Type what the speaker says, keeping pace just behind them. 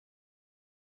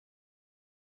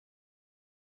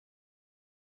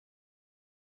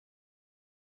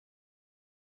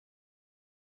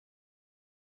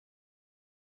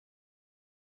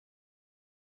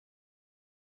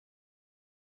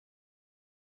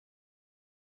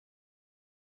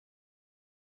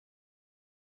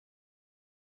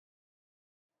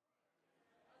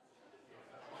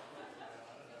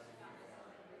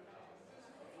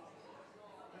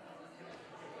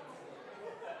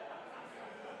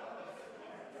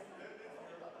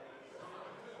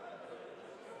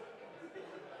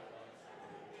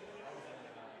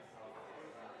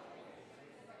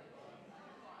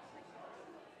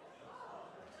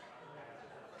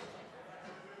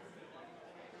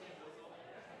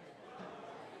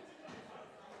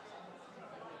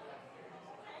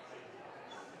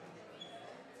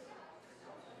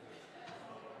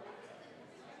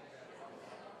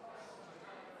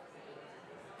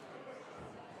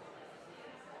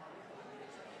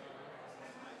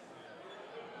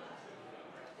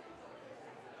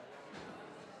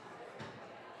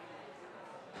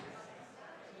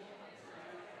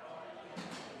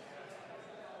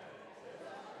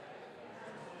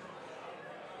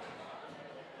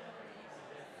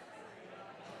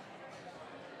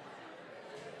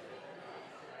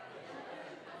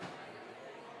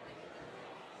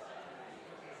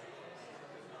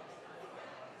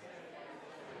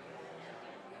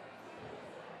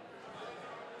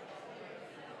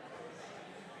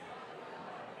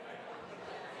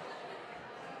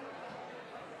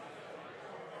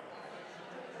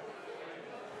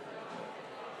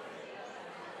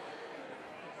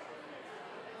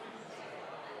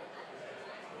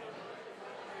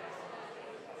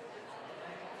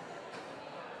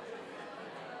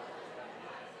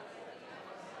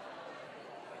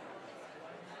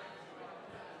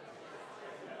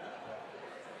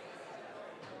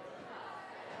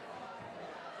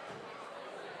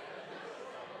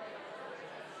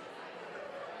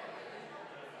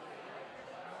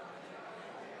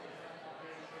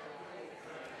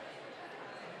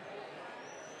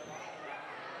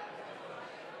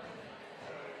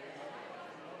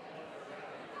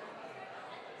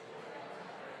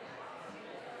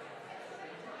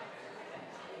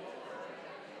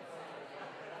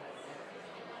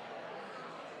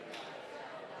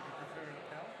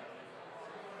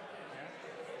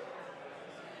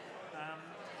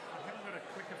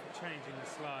changing the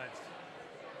slides.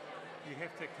 You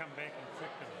have to come back and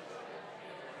click them.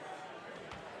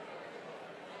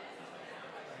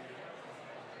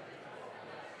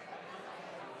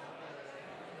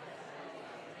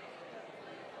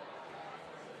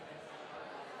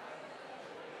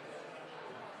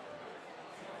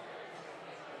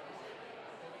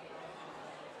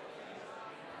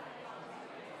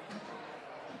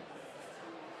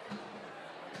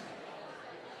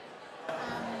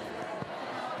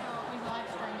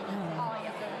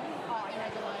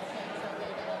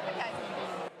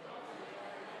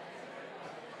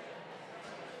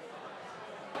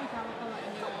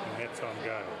 And that's on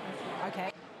go.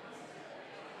 Okay.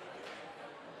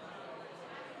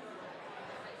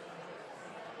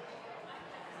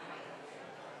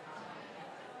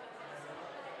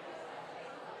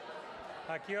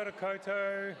 Kia ora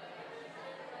koutou.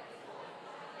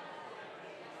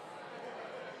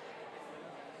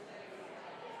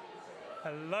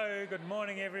 Hello, good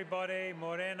morning everybody.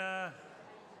 Morena.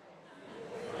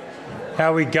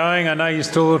 How are we going? I know you're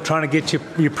still trying to get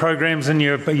your programs and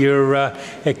your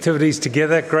activities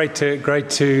together. Great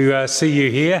to see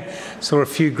you here. Saw a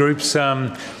few groups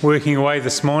working away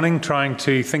this morning, trying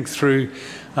to think through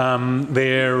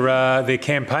their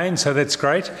campaign. So that's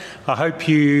great. I hope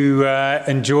you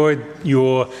enjoyed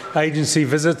your agency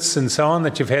visits and so on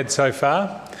that you've had so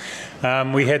far.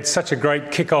 We had such a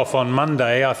great kick-off on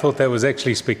Monday. I thought that was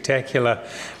actually spectacular.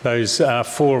 Those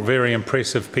 4 very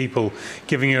impressive people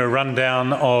giving you a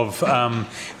rundown of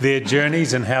their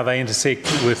journeys and how they intersect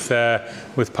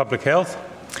with public health.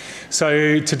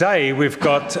 So today we've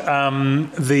got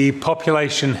the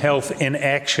population health in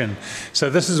action. So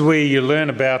this is where you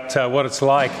learn about what it's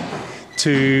like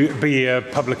to be a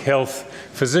public health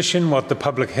physician, what the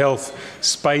public health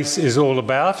space is all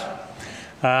about.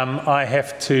 I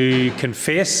have to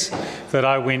confess that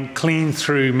I went clean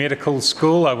through medical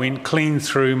school. I went clean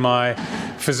through my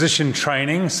physician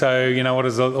training. So, you know, what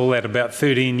is all that, about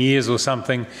 13 years or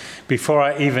something before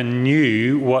I even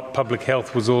knew what public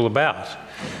health was all about.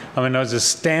 I mean, there was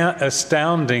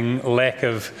astounding lack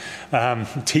of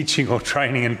teaching or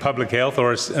training in public health,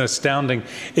 or astounding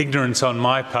ignorance on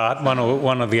my part, one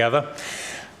or the other.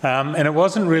 And it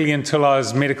wasn't really until I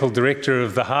was medical director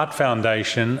of the Heart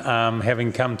Foundation,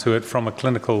 having come to it from a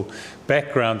clinical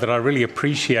background, that I really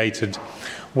appreciated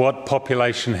what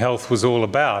population health was all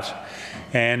about.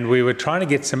 And we were trying to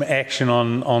get some action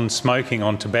on smoking,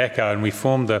 on tobacco, and we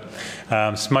formed the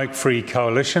Smoke-Free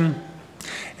Coalition.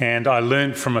 And I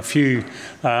learned from a few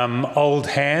old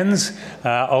hands,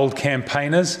 old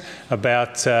campaigners,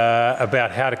 about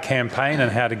how to campaign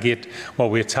and how to get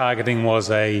what we're targeting was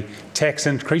a tax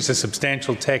increase, a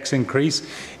substantial tax increase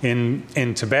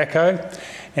in tobacco.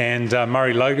 And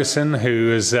Murray Logerson,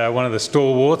 who is one of the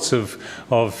stalwarts of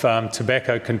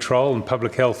tobacco control and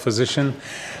public health physician,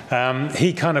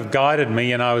 he kind of guided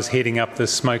me, and I was heading up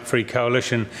this Smoke-Free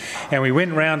Coalition. And we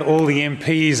went around all the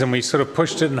MPs and we sort of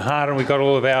pushed it and hard, and we got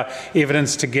all of our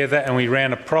evidence together, and we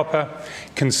ran a proper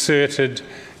concerted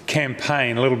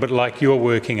campaign, a little bit like you're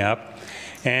working up.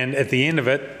 And at the end of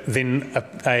it, then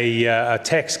a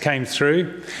tax came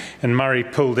through, and Murray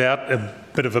pulled out a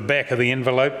bit of a back of the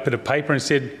envelope, bit of paper, and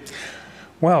said,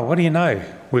 well, what do you know?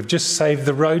 We've just saved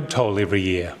the road toll every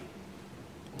year.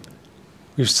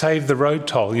 We've saved the road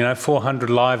toll, you know, 400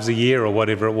 lives a year or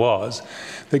whatever it was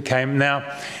that came. Now,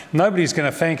 nobody's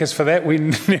going to thank us for that. We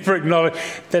never acknowledge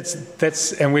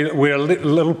and we're a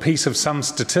little piece of some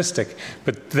statistic,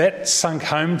 but that sunk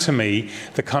home to me,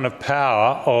 the kind of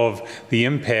power of the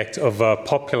impact of a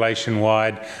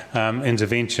population-wide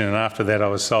intervention, and after that I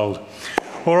was sold.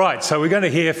 All right, so we're going to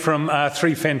hear from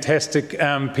 3 fantastic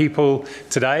people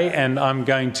today, and I'm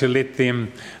going to let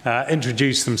them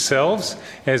introduce themselves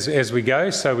as we go.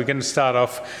 So we're going to start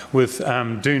off with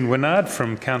Doon Wynnard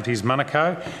from Counties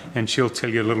Manukau, and she'll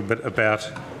tell you a little bit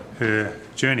about her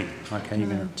journey. Okay, you're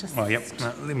going to... Oh, yep.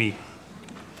 Let me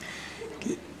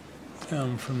get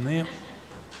from there.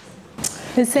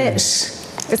 Is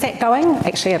that going?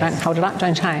 Actually, I don't hold it up,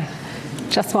 don't I?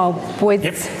 Just while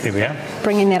Boyd's there we are.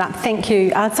 Bringing that up. Thank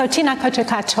you. So tēnā koutou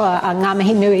katoa, ngā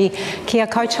mihi nui kia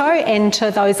koutou, and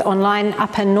to those online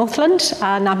up in Northland,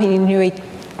 ngā mihi nui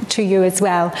to you as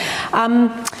well.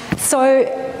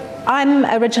 So I'm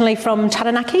originally from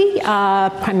Taranaki,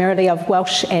 primarily of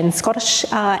Welsh and Scottish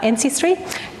ancestry,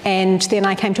 and then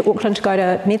I came to Auckland to go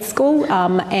to med school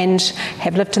and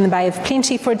have lived in the Bay of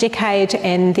Plenty for a decade,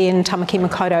 and then Tamaki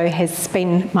Makaurau has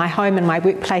been my home and my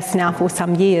workplace now for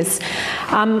some years.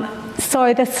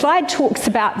 So the slide talks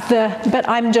about the bit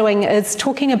I'm doing is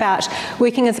talking about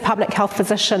working as a public health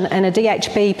physician in a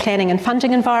DHB planning and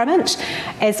funding environment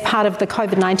as part of the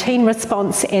COVID-19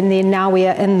 response, and then now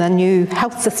we're in the new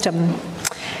health system.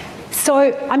 So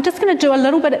I'm just going to do a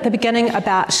little bit at the beginning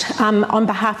about, on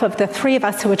behalf of the three of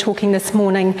us who are talking this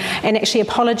morning, and actually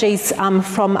apologies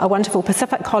from a wonderful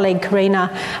Pacific colleague, Karina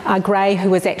Gray,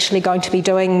 who is actually going to be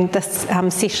doing this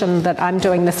session that I'm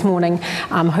doing this morning,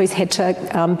 who's had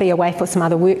to be away for some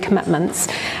other work commitments.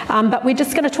 But we're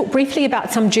just going to talk briefly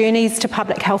about some journeys to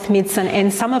public health medicine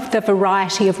and some of the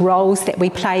variety of roles that we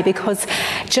play, because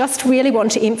just really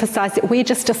want to emphasise that we're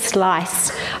just a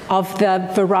slice of the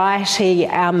variety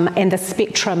and the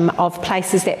spectrum of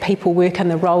places that people work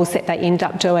and the roles that they end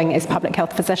up doing as public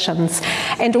health physicians.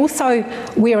 And also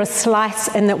we're a slice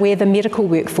in that we're the medical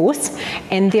workforce,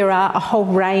 and there are a whole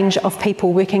range of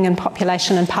people working in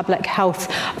population and public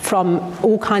health from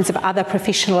all kinds of other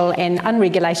professional and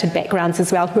unregulated backgrounds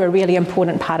as well, who are a really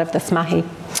important part of this mahi.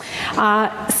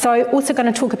 So also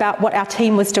going to talk about what our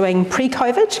team was doing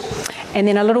pre-COVID, and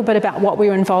then a little bit about what we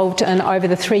were involved in over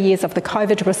the 3 years of the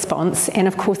COVID response, and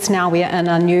of course now we're in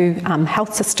a new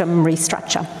health system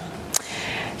restructure.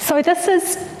 So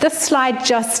this slide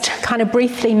just kind of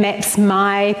briefly maps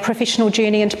my professional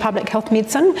journey into public health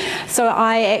medicine. So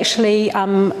I actually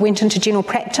went into general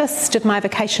practice, did my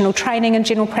vocational training in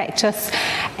general practice,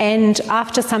 and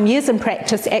after some years in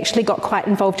practice actually got quite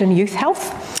involved in youth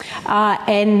health.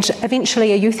 And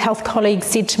eventually a youth health colleague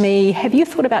said to me, have you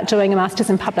thought about doing a Masters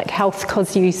in Public Health,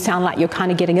 because you sound like you're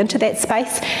kind of getting into that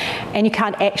space and you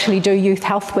can't actually do youth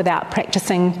health without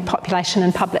practicing population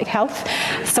and public health.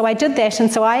 So I did that,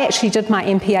 and so I actually did my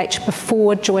MPH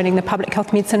before joining the public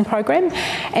health medicine program.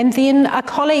 And then a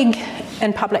colleague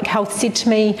in public health said to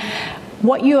me,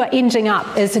 what you are ending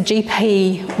up is a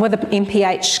GP with an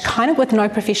MPH, kind of with no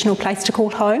professional place to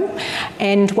call home,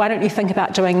 and why don't you think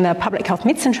about doing the public health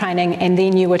medicine training, and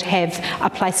then you would have a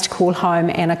place to call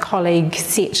home and a colleague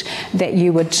set that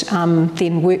you would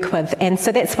then work with. And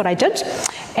so that's what I did,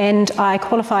 and I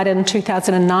qualified in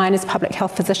 2009 as public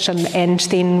health physician, and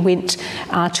then went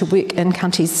to work in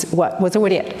Counties, was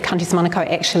already at Counties Monaco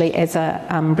actually as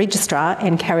a registrar,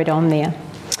 and carried on there.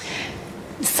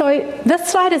 So this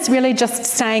slide is really just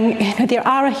saying there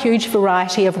are a huge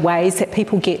variety of ways that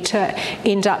people get to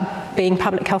end up being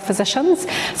public health physicians.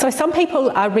 So some people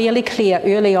are really clear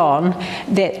early on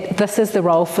that this is the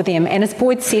role for them. And as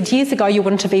Boyd said, years ago you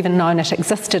wouldn't have even known it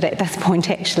existed at this point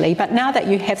actually. But now that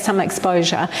you have some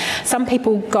exposure, some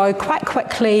people go quite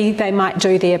quickly. They might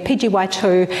do their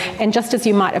PGY2, and just as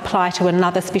you might apply to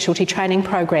another specialty training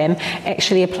program,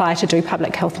 actually apply to do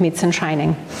public health medicine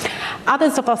training.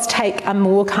 Others of us take a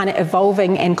more kind of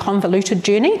evolving and convoluted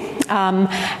journey.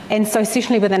 And so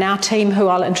certainly within our team, who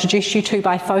I'll introduce you to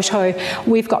by photo,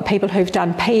 we've got people who've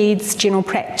done peds, general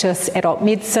practice, adult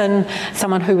medicine,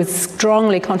 someone who was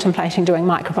strongly contemplating doing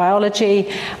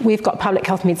microbiology. We've got public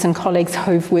health medicine colleagues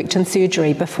who've worked in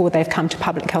surgery before they've come to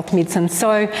public health medicine.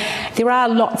 So there are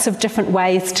lots of different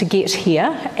ways to get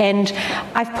here. And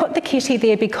I've put the kitty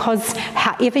there because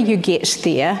however you get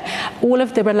there, all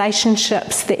of the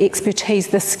relationships, the expertise,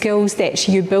 the skills that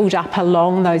you build up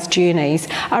along those journeys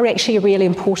are actually a really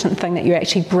important thing that you're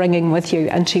actually bringing with you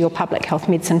into your public health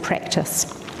medicine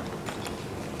practice.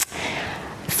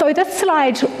 So this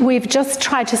slide, we've just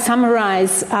tried to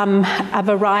summarise a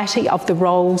variety of the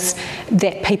roles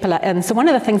that people are in. So one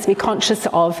of the things we're conscious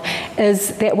of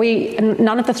is that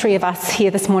none of the three of us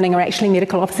here this morning are actually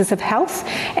medical officers of health,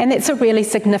 and that's a really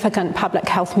significant public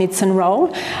health medicine role.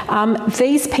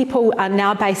 These people are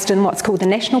now based in what's called the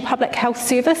National Public Health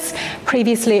Service.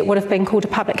 Previously it would have been called a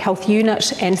public health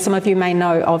unit, and some of you may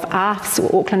know of ARFS,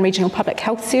 or Auckland Regional Public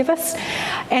Health Service.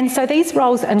 And so these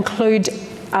roles include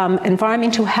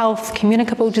environmental health,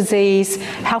 communicable disease,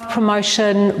 health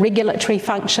promotion, regulatory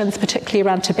functions, particularly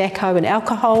around tobacco and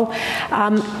alcohol.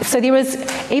 So there is,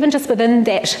 even just within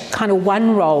that kind of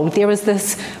one role, there is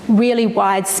this really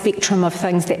wide spectrum of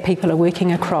things that people are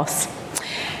working across.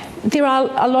 There are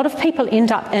a lot of people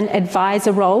end up in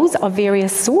advisor roles of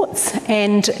various sorts,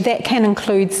 and that can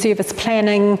include service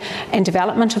planning and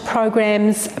development of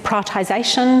programs,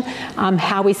 prioritisation,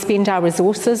 how we spend our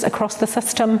resources across the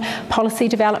system, policy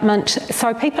development.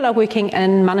 So people are working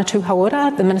in Manatu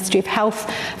Hauora, the Ministry of Health,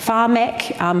 Whāmek,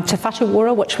 Te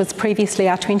Whatuora, which was previously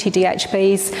our 20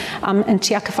 DHBs, and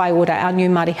Te Akawhai Ora, our new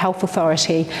Māori Health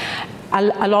Authority,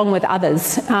 along with others.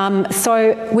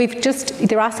 So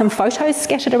there are some photos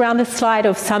scattered around this slide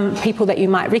of some people that you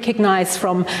might recognise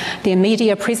from their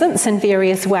media presence in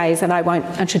various ways, and I won't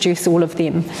introduce all of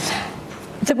them.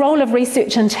 The role of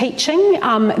research and teaching,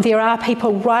 there are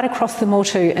people right across the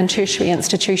motu in tertiary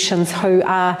institutions who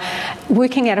are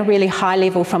working at a really high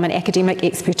level from an academic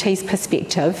expertise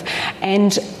perspective,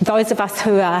 and those of us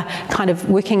who are kind of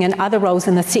working in other roles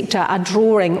in the sector are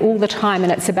drawing all the time,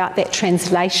 and it's about that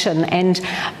translation. And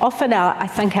often I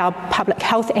think our public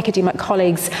health academic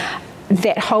colleagues,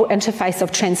 that whole interface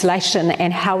of translation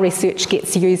and how research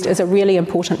gets used is a really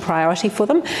important priority for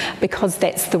them, because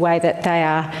that's the way that they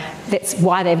are, that's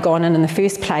why they've gone in the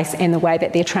first place, and the way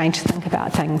that they're trained to think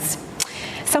about things.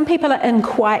 Some people are in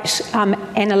quite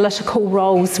analytical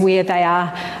roles where they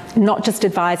are not just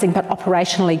advising but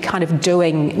operationally kind of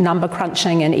doing number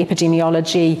crunching and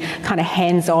epidemiology, kind of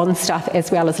hands-on stuff,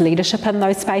 as well as leadership in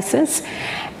those spaces.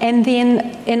 And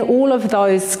then in all of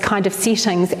those kind of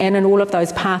settings and in all of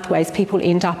those pathways, people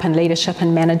end up in leadership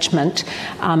and management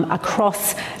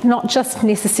across not just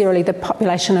necessarily the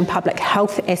population and public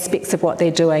health aspects of what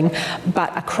they're doing,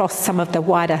 but across some of the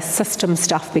wider system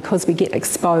stuff, because we get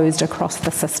exposed across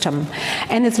the system.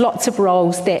 And there's lots of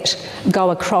roles that go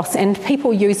across, and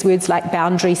people use words like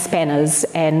boundary spanners,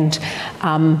 and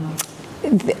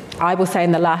I will say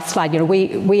in the last slide, you know,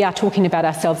 we are talking about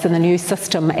ourselves in the new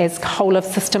system as whole of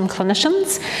system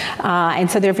clinicians, and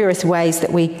so there are various ways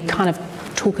that we kind of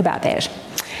talk about that.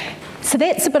 So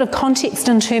that's a bit of context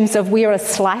in terms of we're a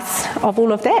slice of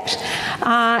all of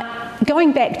that.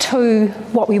 Going back to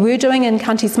what we were doing in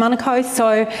Counties Manukau,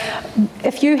 so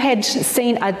if you had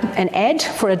seen an ad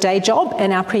for a day job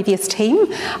in our previous team,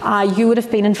 you would have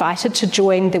been invited to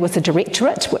join. There was a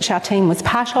directorate, which our team was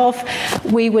part of.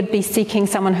 We would be seeking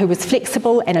someone who was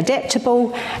flexible and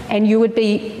adaptable, and you would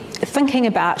be thinking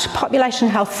about population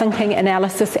health thinking,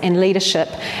 analysis and leadership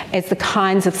as the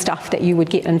kinds of stuff that you would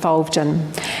get involved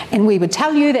in. And we would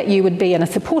tell you that you would be in a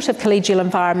supportive collegial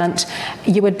environment,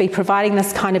 you would be providing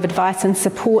this kind of advice and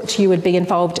support, you would be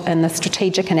involved in the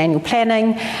strategic and annual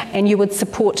planning, and you would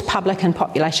support public and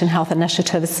population health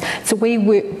initiatives. So we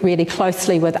work really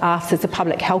closely with us as a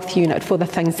public health unit for the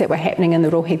things that were happening in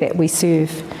the rohe that we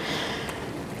serve.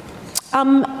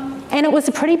 And it was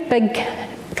a pretty big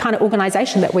kind of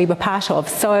organisation that we were part of.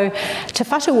 So Te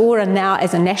Whatu Ora now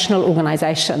as a national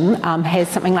organisation has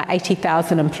something like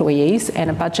 80,000 employees and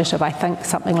a budget of, I think,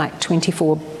 something like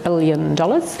 $24 billion.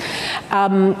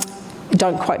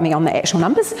 Don't quote me on the actual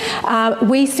numbers.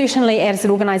 We certainly, as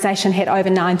an organisation, had over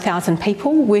 9,000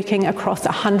 people working across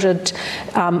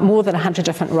more than 100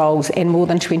 different roles and more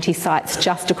than 20 sites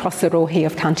just across the rohe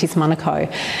of Counties Manukau.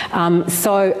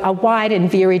 So a wide and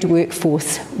varied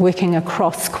workforce working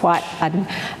across quite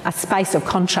a space of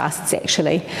contrasts,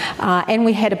 actually. And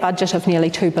we had a budget of nearly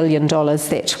 $2 billion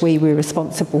that we were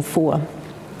responsible for.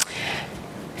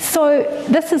 So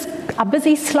this is a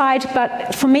busy slide,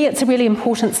 but for me it's a really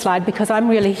important slide because I'm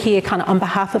really here kind of on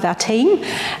behalf of our team,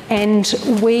 and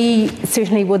we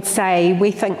certainly would say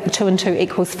we think 2 and 2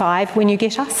 equals 5 when you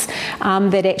get us,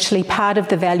 that actually part of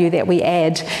the value that we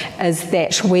add is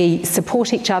that we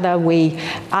support each other, we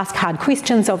ask hard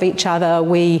questions of each other,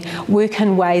 we work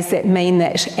in ways that mean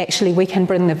that actually we can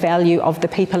bring the value of the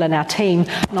people in our team,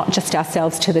 not just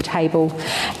ourselves, to the table.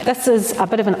 This is a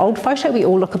bit of an old photo, we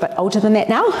all look a bit older than that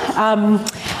now.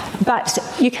 But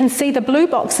you can see the blue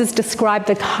boxes describe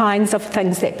the kinds of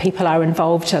things that people are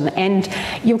involved in, and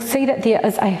you'll see that there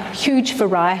is a huge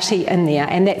variety in there,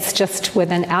 and that's just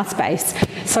within our space.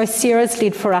 So Sarah's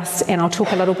led for us, and I'll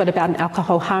talk a little bit about an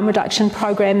alcohol harm reduction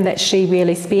program that she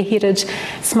really spearheaded,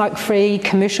 smoke-free,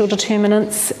 commercial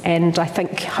determinants, and I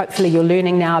think hopefully you're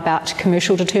learning now about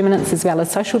commercial determinants as well as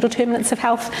social determinants of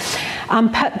health.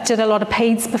 Pip did a lot of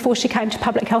PEDS before she came to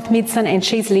public health medicine, and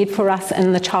she's led for us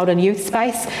in the child and youth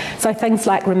space. So things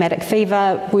like rheumatic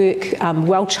fever work,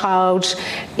 well child,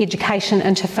 education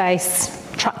interface,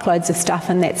 truckloads of stuff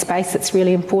in that space. It's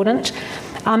really important.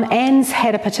 Anne's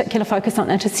had a particular focus on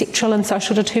intersectoral and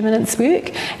social determinants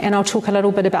work, and I'll talk a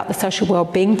little bit about the social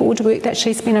wellbeing board work that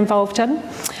she's been involved in.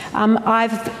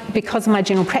 I've, because of my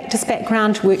general practice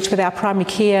background, worked with our primary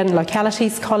care and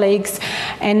localities colleagues,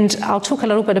 and I'll talk a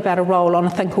little bit about a role on a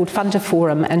thing called Funder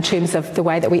Forum in terms of the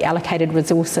way that we allocated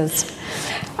resources.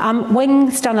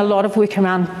 Wing's done a lot of work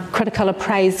around critical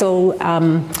appraisal,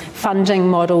 funding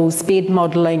models, bed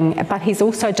modelling, but he's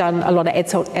also done a lot of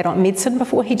adult medicine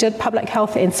before he did public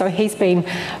health, and so he's been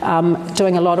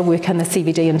doing a lot of work in the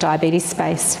CVD and diabetes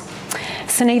space.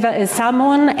 Suneva is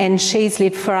Samoan, and she's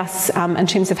led for us in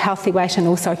terms of healthy weight and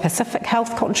also Pacific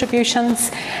health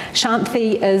contributions.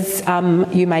 Shanthi is,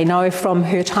 you may know from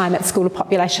her time at School of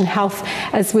Population Health,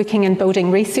 is working in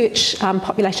building research,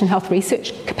 population health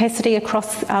research capacity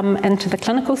across into the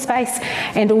clinical space,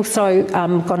 and also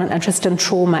got an interest in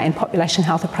trauma and population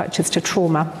health approaches to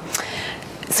trauma.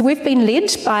 So we've been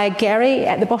led by Gary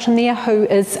at the bottom there, who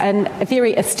is a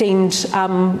very esteemed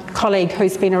colleague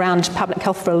who's been around public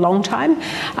health for a long time,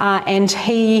 and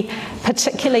he,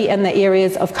 particularly in the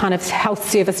areas of kind of health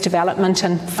service development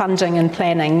and funding and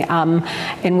planning,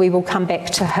 and we will come back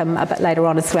to him a bit later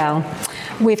on as well.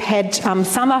 We've had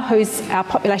Summer, who's our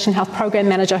Population Health Program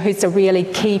Manager, who's a really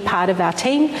key part of our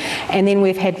team, and then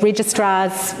we've had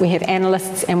registrars, we have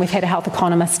analysts, and we've had a health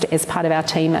economist as part of our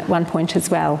team at one point as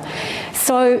well.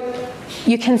 So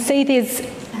you can see there's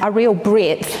a real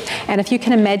breadth, and if you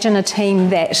can imagine a team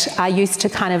that are used to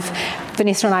kind of,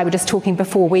 Vanessa and I were just talking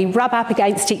before, we rub up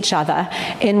against each other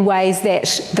in ways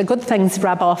that the good things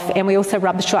rub off, and we also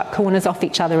rub the sharp corners off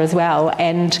each other as well,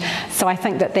 and so I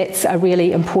think that that's a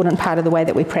really important part of the way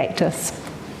that we practice.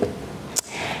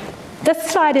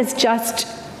 This slide is just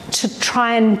to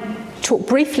try and talk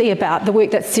briefly about the work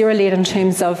that Sarah led in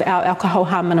terms of our alcohol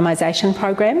harm minimisation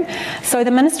program. So the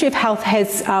Ministry of Health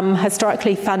has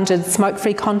historically funded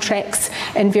smoke-free contracts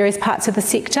in various parts of the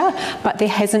sector, but there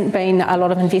hasn't been a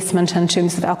lot of investment in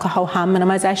terms of alcohol harm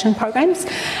minimisation programs.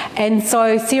 And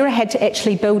so Sarah had to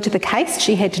actually build the case.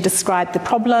 She had to describe the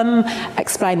problem,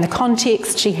 explain the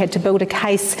context. She had to build a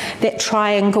case. That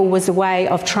triangle was a way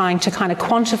of trying to kind of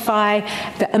quantify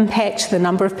the impact, the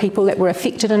number of people that were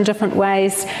affected in different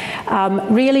ways,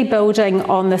 really building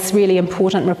on this really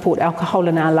important report, Alcohol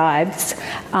in Our Lives,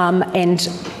 and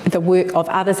the work of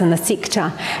others in the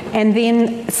sector. And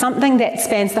then something that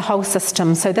spans the whole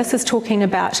system. So this is talking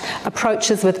about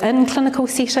approaches within clinical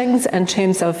settings in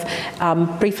terms of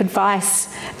brief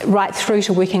advice, right through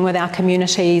to working with our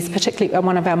communities, particularly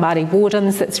one of our Māori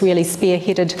wardens that's really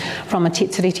spearheaded from a Te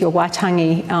Tiriti o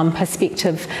Waitangi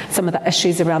perspective some of the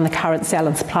issues around the current Sale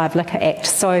and Supply of Liquor Act.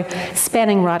 So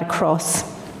spanning right across.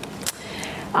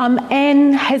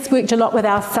 Anne has worked a lot with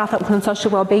our South Auckland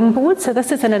Social Wellbeing Board. So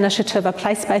this is an initiative, a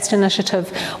place-based initiative,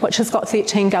 which has got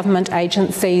 13 government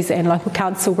agencies and local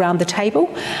council round the table.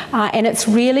 And it's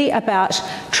really about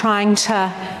trying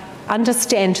to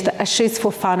understand the issues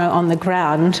for whānau on the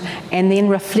ground and then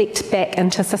reflect back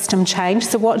into system change.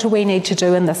 So what do we need to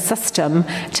do in the system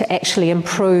to actually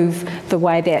improve the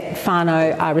way that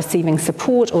whānau are receiving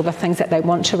support or the things that they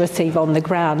want to receive on the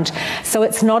ground? So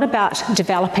it's not about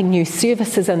developing new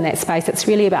services in that space, it's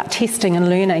really about testing and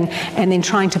learning and then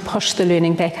trying to push the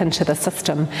learning back into the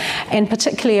system. And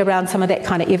particularly around some of that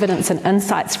kind of evidence and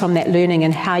insights from that learning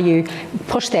and how you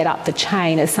push that up the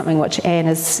chain is something which Anne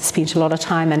has spent a lot of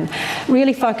time in.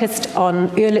 Really focused on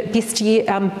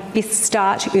best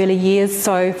start early years,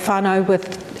 so whānau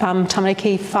with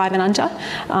tamariki 5 and under,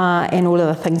 and all of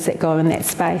the things that go in that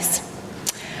space.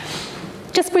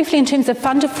 Just briefly in terms of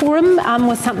Funder Forum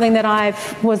was something that I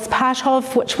was part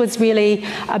of, which was really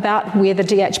about where the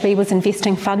DHB was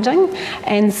investing funding,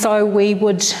 and so we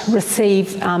would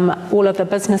receive all of the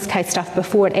business case stuff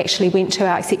before it actually went to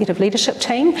our executive leadership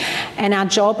team, and our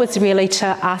job was really to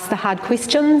ask the hard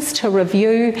questions, to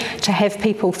review, to have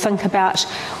people think about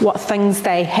what things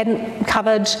they hadn't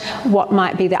covered, what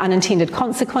might be the unintended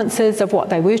consequences of what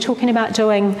they were talking about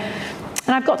doing.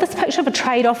 And I've got this picture of a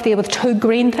trade-off there with 2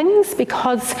 green things,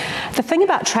 because the thing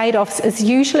about trade-offs is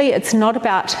usually it's not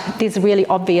about there's a really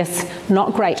obvious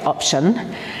not great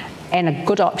option and a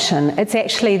good option. It's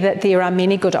actually that there are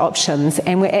many good options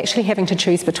and we're actually having to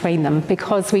choose between them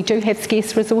because we do have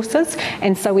scarce resources,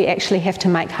 and so we actually have to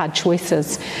make hard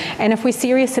choices. And if we're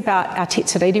serious about our Te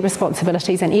Tiriti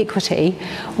responsibilities and equity,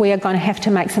 we are going to have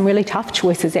to make some really tough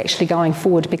choices actually going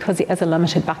forward because it is a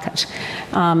limited bucket.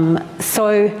 And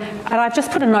I've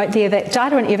just put a note there that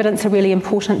data and evidence are really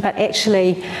important, but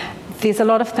actually there's a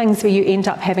lot of things where you end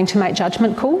up having to make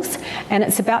judgment calls, and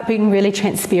it's about being really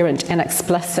transparent and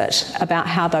explicit about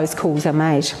how those calls are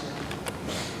made.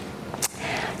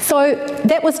 So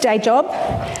that was day job.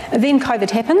 Then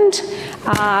COVID happened.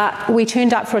 We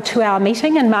turned up for a 2-hour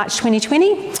meeting in March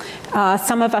 2020.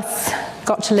 Some of us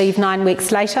got to leave 9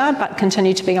 weeks later, but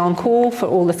continued to be on call for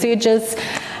all the surges.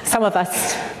 Some of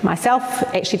us, myself,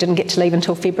 actually didn't get to leave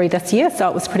until February this year, so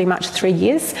it was pretty much 3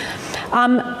 years.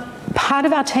 Part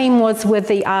of our team was with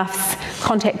the AF's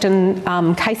contact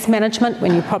and case management,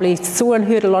 when you probably saw and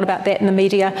heard a lot about that in the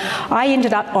media. I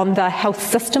ended up on the health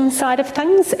system side of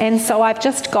things, and so I've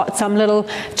just got some little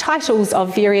titles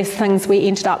of various things we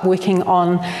ended up working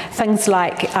on, things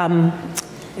like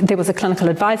there was a clinical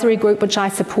advisory group which I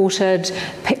supported.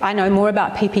 I know more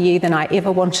about PPE than I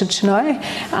ever wanted to know,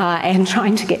 and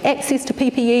trying to get access to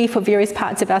PPE for various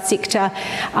parts of our sector,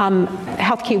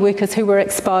 healthcare workers who were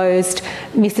exposed,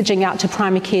 messaging out to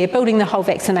primary care, building the whole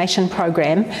vaccination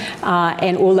program,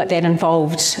 and all that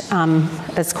involved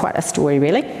is quite a story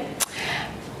really.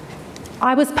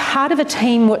 I was part of a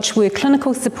team which were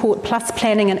clinical support plus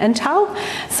planning and intel.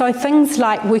 So things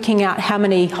like working out how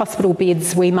many hospital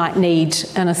beds we might need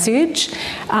in a surge.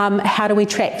 How do we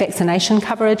track vaccination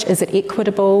coverage? Is it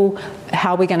equitable?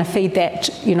 How are we going to feed that,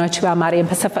 to our Māori and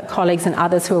Pacific colleagues and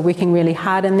others who are working really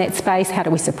hard in that space? How do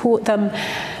we support them?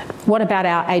 What about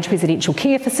our aged residential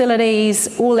care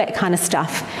facilities? All that kind of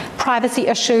stuff. Privacy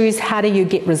issues, how do you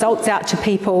get results out to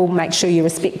people, make sure you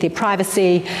respect their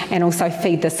privacy, and also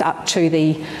feed this up to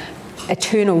the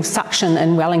eternal suction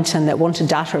in Wellington that wanted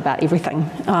data about everything.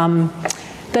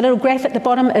 The little graph at the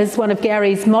bottom is one of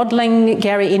Gary's modelling.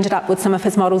 Gary ended up with some of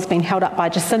his models being held up by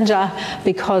Jacinda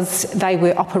because they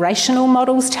were operational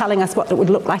models telling us what it would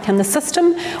look like in the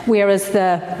system, whereas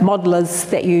the modellers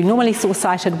that you normally saw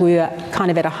cited were kind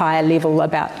of at a higher level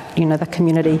about, the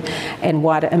community and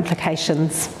wider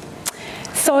implications.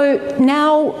 So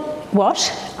now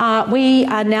what? We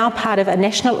are now part of a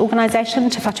national organisation,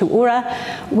 Te Whatu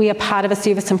Ora. We are part of a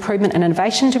Service Improvement and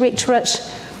Innovation Directorate.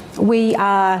 We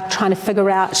are trying to figure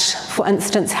out, for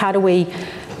instance, how do we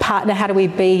partner, how do we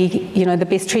be, the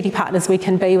best treaty partners we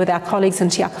can be with our colleagues in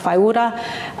Te Aka Whaiora?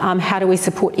 How do we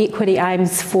support equity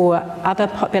aims for other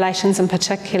populations, in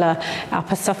particular our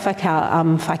Pacific, our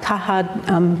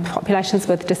whaikaha populations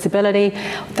with disability,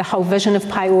 the whole vision of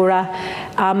Paiora.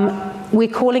 We're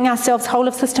calling ourselves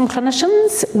whole-of-system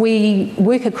clinicians. We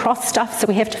work across stuff, so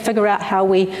we have to figure out how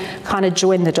we kind of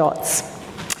join the dots.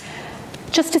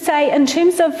 Just to say, in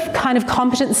terms of kind of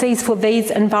competencies for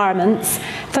these environments,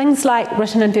 things like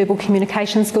written and verbal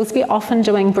communication skills, we're often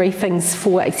doing briefings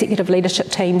for executive leadership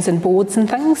teams and boards and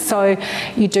things, so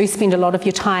you do spend a lot of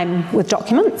your time with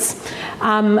documents.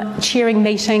 Chairing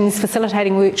meetings,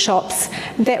 facilitating workshops,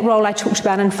 that role I talked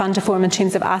about in Funder Forum in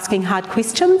terms of asking hard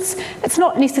questions. It's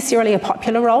not necessarily a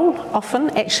popular role,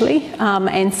 often, actually,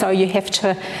 and so you have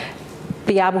to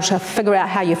be able to figure out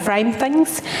how you frame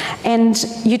things. And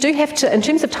you do have to, in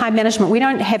terms of time management, we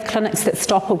don't have clinics that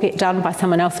stop or get done by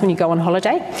someone else when you go on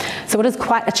holiday. So it is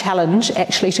quite a challenge,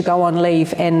 actually, to go on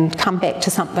leave and come back to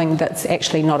something that's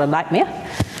actually not a nightmare.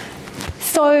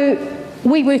 So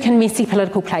we work in messy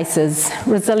political places.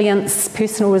 Resilience,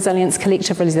 personal resilience,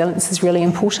 collective resilience is really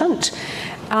important.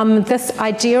 This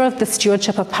idea of the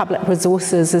stewardship of public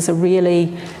resources is a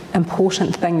really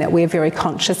important thing that we're very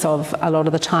conscious of a lot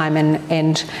of the time,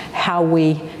 and how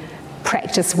we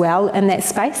practice well in that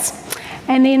space.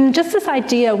 And then just this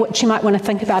idea, which you might want to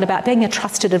think about being a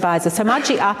trusted advisor. So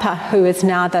Margie Apa, who is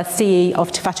now the CE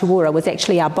of Te Whatu Ora, was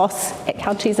actually our boss at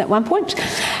Counties at one point.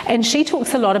 And she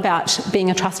talks a lot about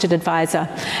being a trusted advisor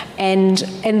and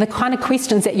the kind of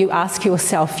questions that you ask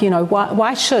yourself,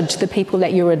 why should the people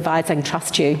that you're advising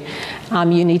trust you?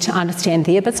 You need to understand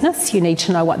their business, you need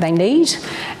to know what they need,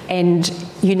 and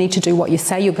you need to do what you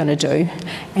say you're going to do.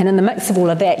 And in the mix of all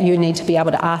of that, you need to be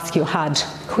able to ask your hard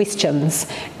questions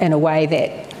in a way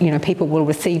that people will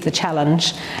receive the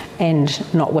challenge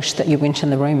and not wish that you weren't in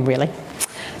the room, really.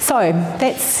 So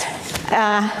that's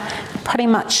pretty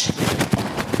much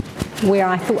where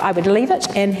I thought I would leave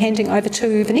it, and handing over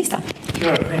to Vanessa.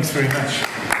 Sure, thanks very much.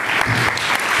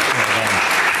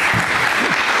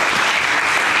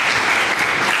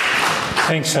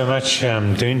 Thanks so much,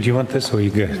 Doon. Do you want this, or are you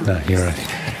good? No, you're right.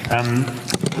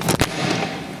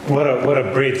 What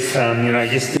a breadth.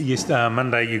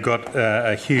 Monday you got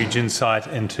a huge insight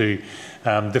into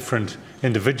different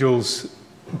individuals'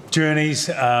 journeys,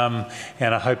 and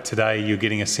I hope today you're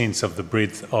getting a sense of the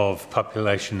breadth of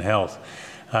population health.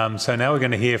 So now we're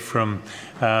going to hear from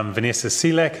Vanessa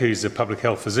Selak, who's a public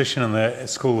health physician in the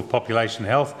School of Population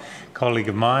Health, colleague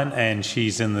of mine, and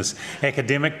she's in this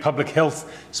academic public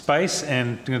health space,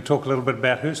 and going to talk a little bit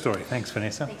about her story. Thanks,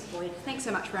 Vanessa. Thanks, Boyd. Thanks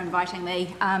so much for inviting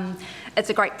me. It's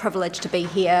a great privilege to be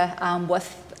here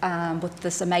with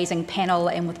this amazing panel,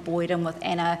 and with Boyd and with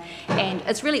Anna, and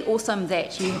it's really awesome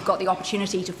that you've got the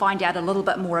opportunity to find out a little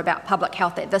bit more about public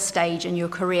health at this stage in your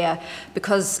career,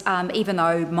 because even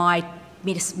though my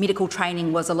medical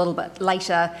training was a little bit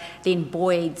later than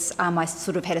Boyd's, I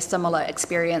sort of had a similar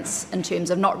experience in terms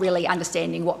of not really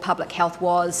understanding what public health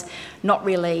was, not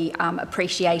really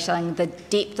appreciating the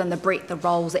depth and the breadth of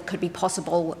roles that could be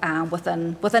possible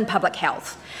within public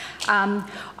health.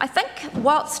 I think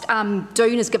whilst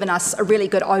Doon has given us a really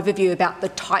good overview about the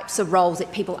types of roles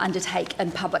that people undertake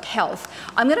in public health,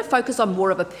 I'm going to focus on more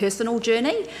of a personal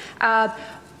journey.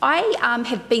 I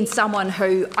have been someone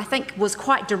who I think was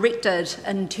quite directed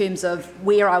in terms of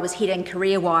where I was heading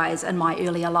career-wise in my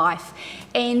earlier life,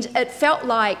 and it felt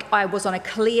like I was on a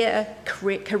clear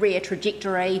career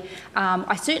trajectory.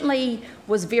 I certainly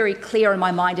was very clear in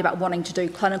my mind about wanting to do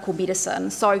clinical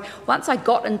medicine. So once I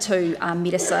got into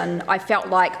medicine, I felt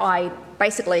like I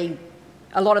basically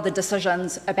a lot of the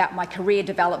decisions about my career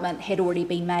development had already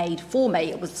been made for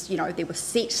me. It was, there were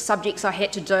set subjects I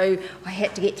had to do. I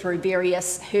had to get through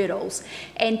various hurdles.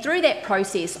 And through that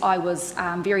process, I was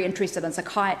very interested in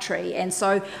psychiatry. And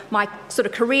so my sort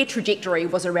of career trajectory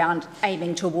was around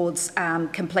aiming towards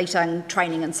completing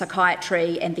training in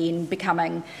psychiatry and then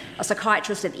becoming a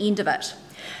psychiatrist at the end of it.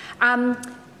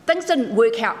 Things didn't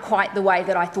work out quite the way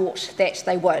that I thought that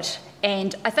they would.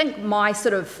 And I think my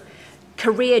sort of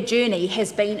career journey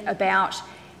has been about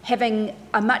having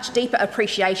a much deeper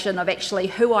appreciation of actually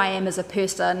who I am as a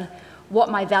person,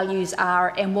 what my values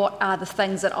are, and what are the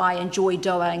things that I enjoy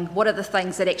doing, what are the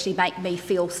things that actually make me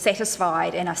feel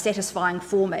satisfied and are satisfying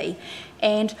for me.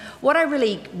 And what I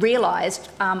really realised,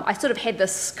 I sort of had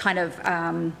this kind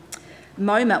of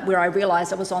moment where I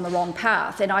realised I was on the wrong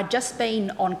path, and I'd just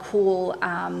been on call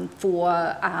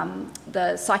for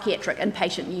the psychiatric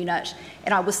inpatient unit,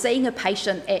 and I was seeing a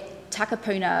patient at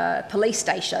Takapuna police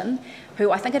station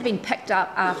who I think had been picked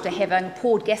up after having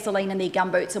poured gasoline in their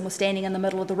gumboots and was standing in the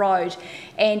middle of the road,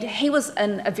 and he was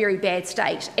in a very bad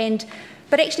state.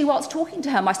 But actually, whilst talking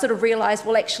to him, I sort of realised,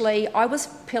 well, actually, I was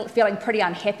feeling pretty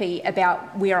unhappy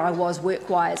about where I was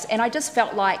work-wise, and I just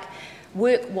felt like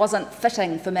work wasn't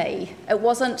fitting for me. It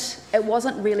wasn't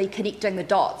really connecting the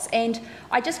dots. And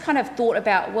I just kind of thought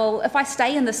about, well, if I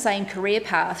stay in the same career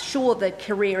path, sure, the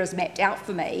career is mapped out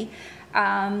for me,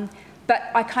 but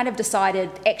I kind of decided,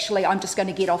 actually, I'm just going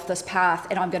to get off this path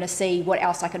and I'm going to see what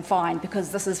else I can find,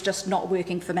 because this is just not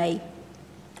working for me.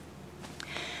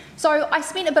 So I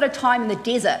spent a bit of time in the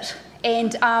desert,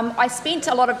 and I spent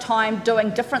a lot of time doing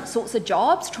different sorts of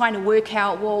jobs, trying to work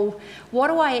out, well, what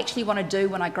do I actually want to do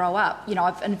when I grow up?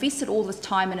 I've invested all this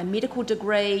time in a medical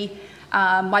degree.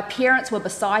 My parents were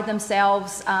beside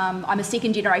themselves. I'm a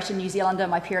second generation New Zealander.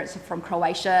 My parents are from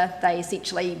Croatia. They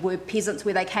essentially were peasants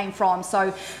where they came from.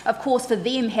 So, of course, for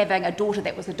them, having a daughter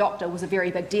that was a doctor was a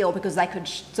very big deal, because they could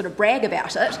sort of brag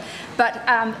about it.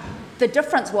 But the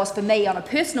difference was, for me, on a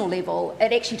personal level,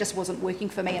 it actually just wasn't working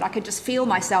for me, and I could just feel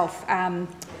myself, I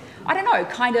don't know,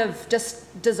 kind of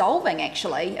just dissolving,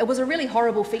 actually. It was a really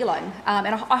horrible feeling, and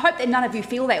I hope that none of you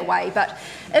feel that way, but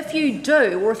if you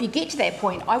do, or if you get to that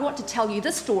point, I want to tell you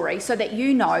this story so that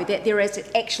you know that there is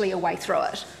actually a way through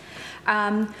it.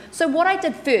 So what I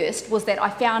did first was that I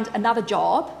found another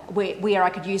job where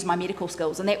I could use my medical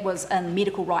skills, and that was in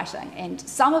medical writing. And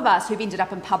some of us who've ended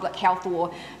up in public health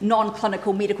or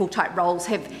non-clinical medical type roles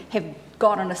have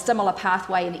gone on a similar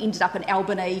pathway and ended up in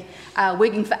Albany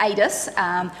working for ADIS.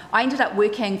 I ended up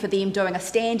working for them doing a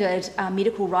standard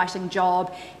medical writing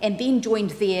job, and then joined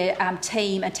their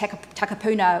team in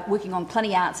Takapuna working on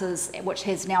Clini Answers, which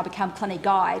has now become Clini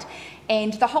Guide.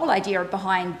 And the whole idea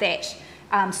behind that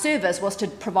service was to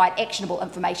provide actionable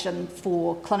information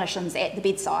for clinicians at the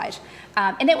bedside.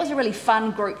 And that was a really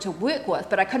fun group to work with,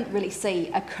 but I couldn't really see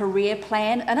a career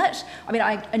plan in it. I mean,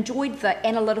 I enjoyed the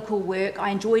analytical work, I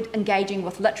enjoyed engaging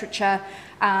with literature,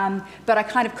 but I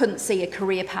kind of couldn't see a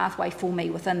career pathway for me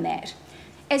within that.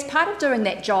 As part of doing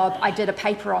that job, I did a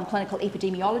paper on clinical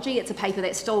epidemiology. It's a paper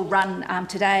that's still run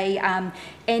today,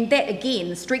 and that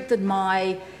again strengthened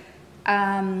my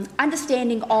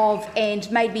understanding of and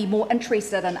made me more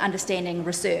interested in understanding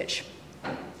research.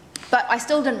 But I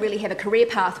still didn't really have a career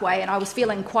pathway, and I was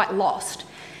feeling quite lost.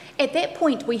 At that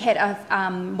point, we had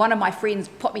one of my friends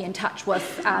put me in touch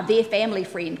with their family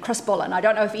friend, Chris Bullen. I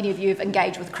don't know if any of you have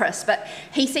engaged with Chris, but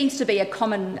he seems to be a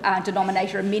common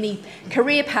denominator in many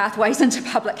career pathways into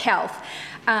public health.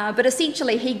 But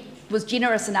essentially, he was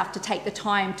generous enough to take the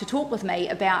time to talk with me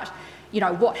about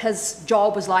what his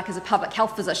job was like as a public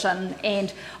health physician,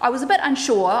 and I was a bit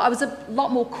unsure. I was a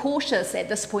lot more cautious at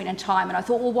this point in time, and I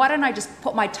thought, well, why don't I just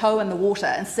put my toe in the water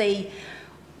and see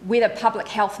whether public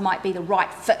health might be the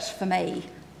right fit for me.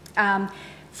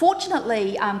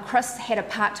 Fortunately, Chris had a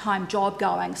part-time job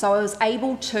going, so I was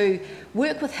able to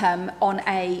work with him on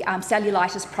a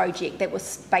cellulitis project that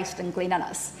was based in Glen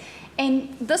Innes.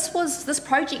 And this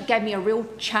project gave me a real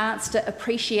chance to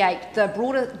appreciate the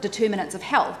broader determinants of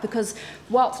health, because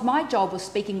whilst my job was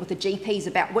speaking with the GPs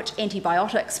about which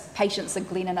antibiotics patients in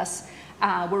Glen Innes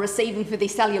were receiving for their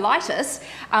cellulitis,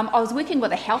 I was working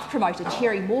with a health promoter,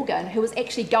 Terry Morgan, who was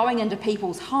actually going into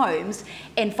people's homes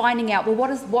and finding out, well,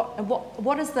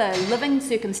 what is the living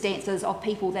circumstances of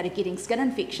people that are getting skin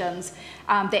infections,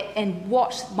 and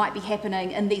what might be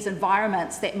happening in these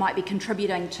environments that might be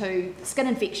contributing to skin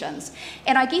infections.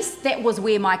 And I guess that was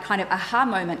where my kind of aha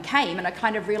moment came, and I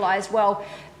kind of realised, well,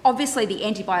 obviously the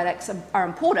antibiotics are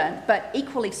important, but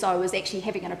equally so is actually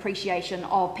having an appreciation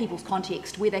of people's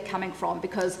context, where they're coming from,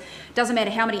 because it doesn't matter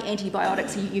how many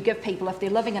antibiotics you give people if they're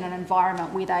living in an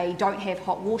environment where they don't have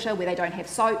hot water, where they don't have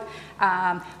soap,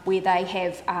 where they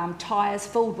have tyres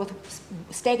filled with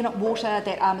stagnant water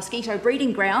that are mosquito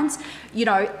breeding grounds. You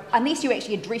know, unless you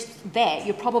actually address that,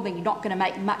 you're probably not going to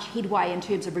make much headway in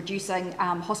terms of reducing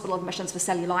hospital admissions for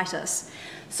cellulitis.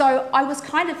 So I was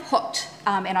kind of hooked,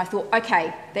 and I thought,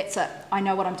 okay, that's it. I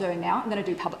know what I'm doing now. I'm going to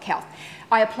do public health.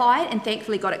 I applied and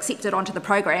thankfully got accepted onto the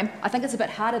program. I think it's a bit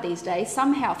harder these days.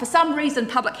 Somehow, for some reason,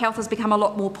 public health has become a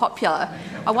lot more popular.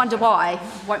 I wonder why.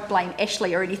 I won't blame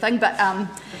Ashley or anything, but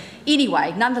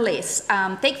anyway, nonetheless,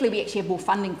 thankfully we actually have more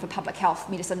funding for public health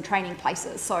medicine training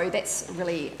places. So that's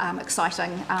really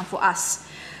exciting for us,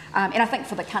 and I think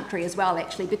for the country as well,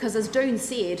 actually, because as Doone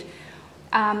said,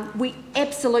 we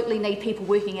absolutely need people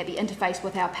working at the interface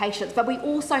with our patients, but we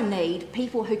also need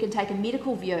people who can take a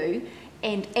medical view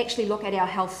and actually look at our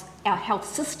health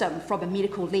system from a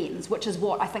medical lens, which is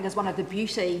what I think is one of the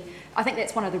beauty. I think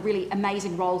that's one of the really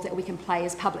amazing roles that we can play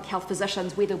as public health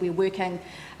physicians, whether we're working,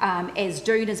 as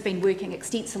Doone has been working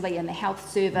extensively in the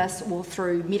health service, or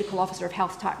through medical officer of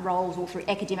health type roles, or through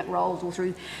academic roles, or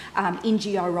through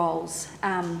NGO roles.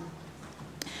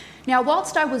 Now,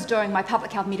 whilst I was doing my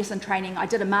public health medicine training, I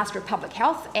did a Master of Public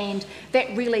Health, and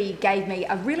that really gave me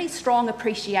a really strong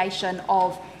appreciation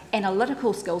of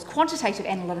analytical skills, quantitative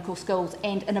analytical skills,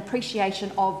 and an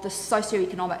appreciation of the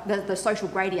socioeconomic, the social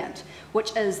gradient,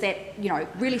 which is that, you know,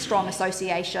 really strong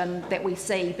association that we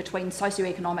see between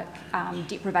socioeconomic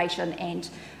deprivation and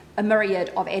a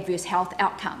myriad of adverse health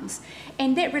outcomes.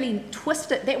 And that really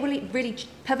really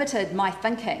pivoted my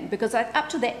thinking, because up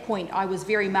to that point I was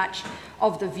very much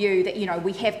of the view that, you know,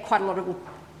 we have quite a lot of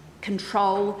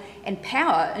control and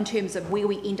power in terms of where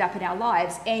we end up in our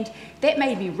lives, and that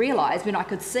made me realise, when I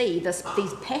could see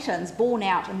these patterns borne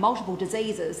out in multiple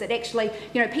diseases, that actually,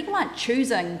 you know, people don't choose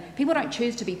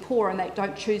to be poor, and they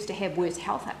don't choose to have worse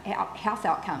health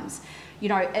outcomes. You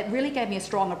know, it really gave me a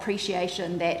strong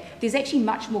appreciation that there's actually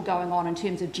much more going on in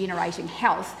terms of generating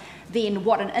health than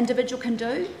what an individual can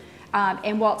do.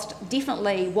 And whilst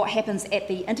definitely what happens at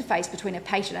the interface between a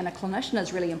patient and a clinician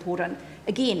is really important,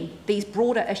 again, these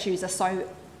broader issues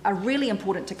are really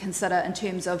important to consider in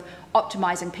terms of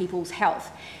optimising people's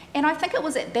health. And I think it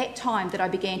was at that time that I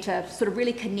began to sort of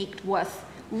really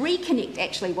reconnect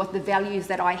actually with the values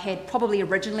that I had probably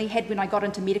originally had when I got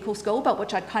into medical school, but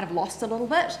which I'd kind of lost a little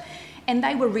bit. And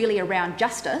they were really around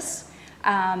justice,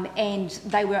 and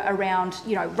they were around,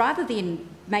 you know, rather than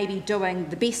maybe doing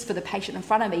the best for the patient in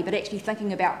front of me, but actually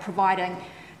thinking about providing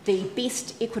the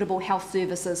best equitable health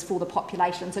services for the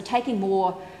population. So taking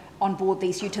more on board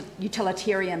these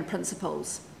utilitarian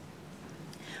principles.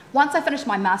 Once I finished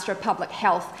my Master of Public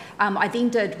Health, I then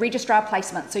did registrar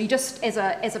placement. So you just, as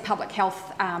a public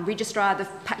health registrar,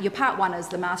 your part one is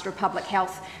the Master of Public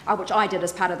Health, which I did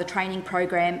as part of the training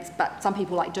program, but some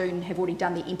people like Doone have already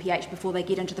done the MPH before they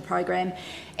get into the program.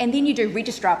 And then you do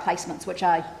registrar placements, which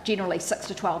are generally 6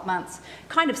 to 12 months,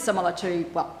 kind of similar to,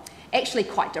 well, actually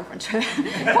quite different to,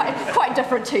 quite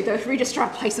different to the registrar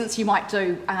placements you might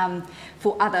do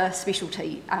for other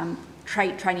specialty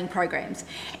training programs.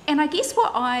 And I guess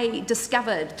what I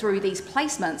discovered through these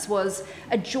placements was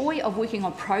a joy of working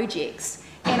on projects.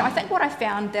 And I think what I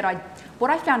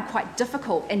found quite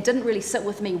difficult and didn't really sit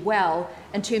with me well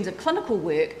in terms of clinical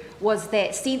work was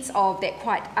that sense of that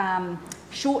quite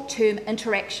short-term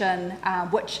interaction,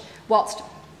 which, whilst,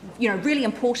 you know, really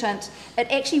important,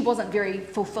 it actually wasn't very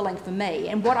fulfilling for me.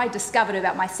 And what I discovered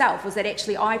about myself was that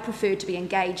actually I preferred to be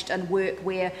engaged in work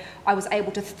where I was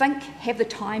able to think, have the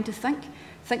time to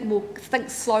think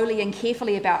slowly and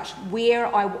carefully about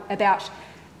about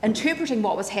interpreting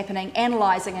what was happening,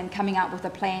 analysing and coming up with a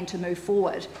plan to move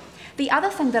forward. The other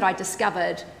thing that I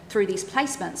discovered through these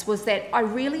placements was that I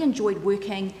really enjoyed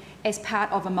working as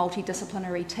part of a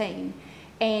multidisciplinary team.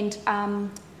 And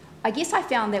I guess I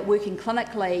found that working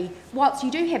clinically, whilst you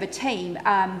do have a team,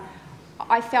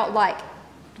 I felt like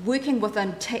working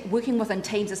within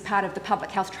teams as part of the public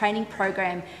health training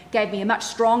program gave me a much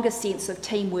stronger sense of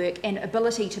teamwork and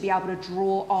ability to be able to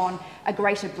draw on a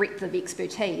greater breadth of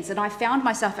expertise. And I found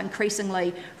myself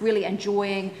increasingly really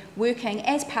enjoying working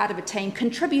as part of a team,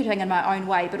 contributing in my own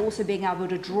way, but also being able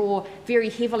to draw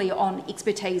very heavily on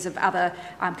expertise of other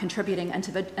contributing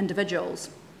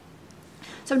individuals.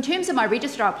 So in terms of my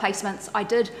registrar placements, I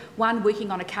did one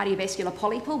working on a cardiovascular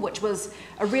polyp, which was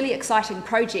a really exciting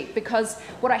project, because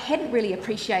what I hadn't really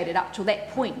appreciated up till that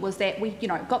point was that we,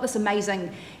 got this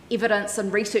amazing evidence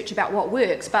and research about what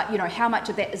works, but how much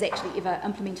of that is actually ever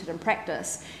implemented in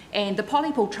practice. And the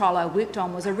polyp trial I worked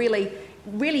on was a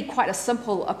really quite a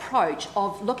simple approach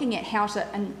of looking at how to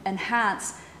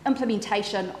enhance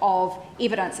implementation of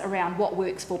evidence around what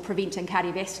works for preventing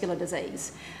cardiovascular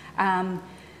disease.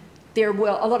 There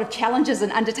were a lot of challenges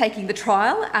in undertaking the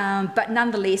trial, but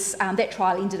nonetheless, that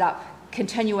trial ended up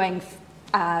continuing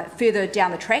further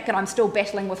down the track, and I'm still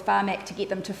battling with Pharmac to get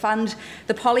them to fund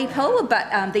the poly pill,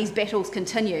 but these battles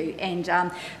continue.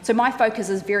 And so my focus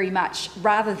is very much,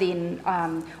 rather than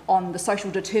on the social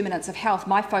determinants of health,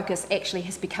 my focus actually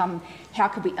has become how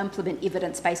could we implement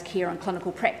evidence-based care in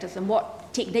clinical practice, and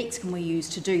what techniques can we use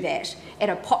to do that at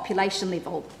a population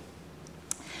level.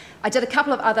 I did a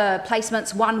couple of other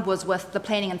placements. One was with the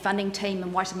planning and funding team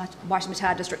in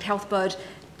Waitemata District Health Board,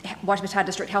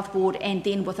 and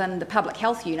then within the public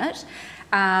health unit.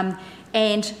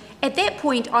 And at that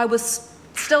point, I was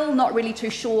still not really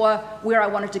too sure where I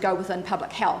wanted to go within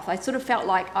public health. I sort of felt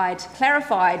like I'd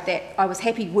clarified that I was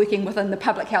happy working within the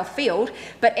public health field,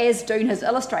 but as Doon has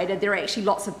illustrated, there are actually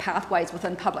lots of pathways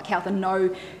within public health and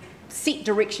no set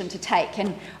direction to take,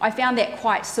 and I found that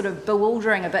quite sort of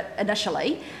bewildering a bit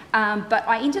initially, but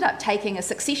I ended up taking a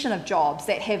succession of jobs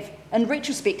that have, in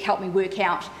retrospect, helped me work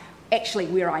out actually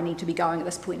where I need to be going at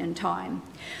this point in time.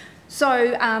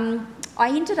 So I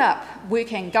ended up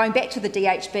going back to the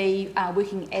DHB,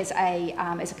 working as a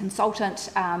consultant,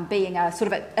 being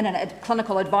in a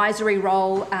clinical advisory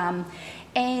role,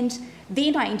 and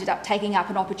then I ended up taking up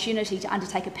an opportunity to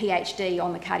undertake a PhD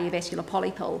on the cardiovascular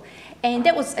polyp. And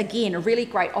that was, again, a really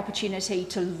great opportunity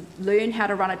to learn how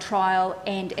to run a trial,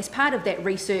 and as part of that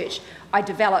research, I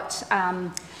developed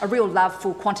a real love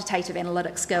for quantitative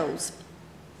analytic skills.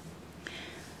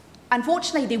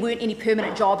 Unfortunately, there weren't any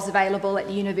permanent jobs available at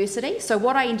the university, so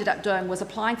what I ended up doing was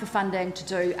applying for funding to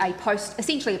do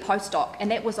essentially a postdoc, and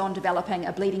that was on developing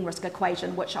a bleeding risk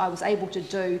equation, which I was able to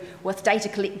do with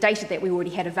data that we already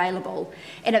had available.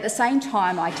 And at the same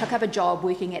time, I took up a job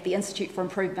working at the Institute for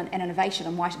Improvement and Innovation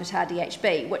in Waitemata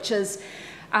DHB, which is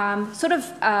it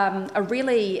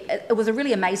was a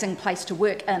really amazing place to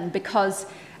work in, because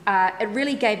it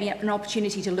really gave me an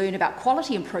opportunity to learn about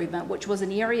quality improvement, which was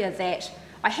an area that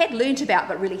I had learnt about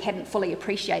but really hadn't fully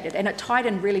appreciated, and it tied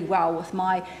in really well with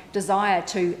my desire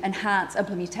to enhance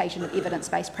implementation of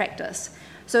evidence-based practice.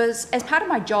 So as part of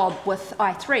my job with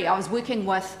I3, I was working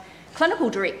with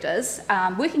clinical directors,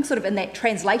 working sort of in that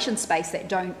translation space that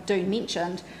Doon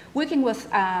mentioned, working with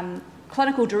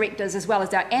clinical directors as well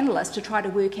as our analysts to try to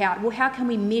work out, well, how can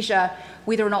we measure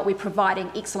whether or not we're providing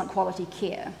excellent quality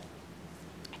care?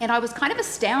 And I was kind of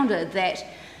astounded that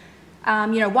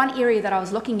one area that I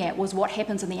was looking at was what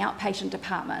happens in the outpatient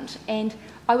department, and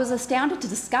I was astounded to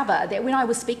discover that when I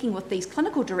was speaking with these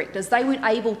clinical directors, they weren't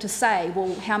able to say,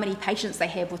 well, how many patients they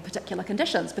have with particular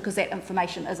conditions, because that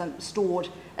information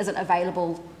isn't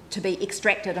available to be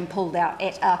extracted and pulled out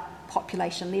at a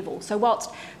population level. So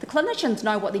whilst the clinicians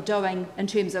know what they're doing in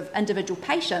terms of individual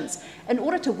patients, in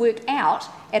order to work out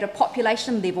at a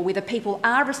population level whether people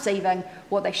are receiving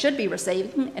what they should be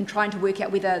receiving and trying to work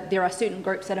out whether there are certain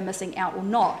groups that are missing out or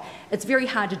not, it's very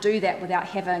hard to do that without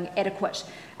having adequate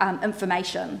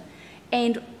information.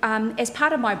 And as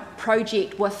part of my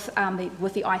project with the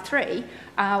I3,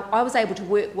 I was able to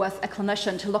work with a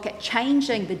clinician to look at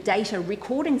changing the data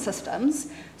recording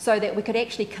systems so that we could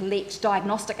actually collect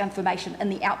diagnostic information in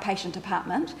the outpatient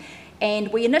department. And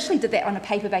we initially did that on a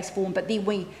paper-based form, but then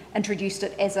we introduced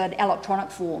it as an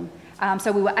electronic form.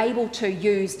 So we were able to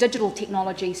use digital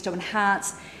technologies to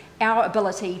enhance our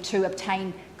ability to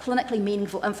obtain clinically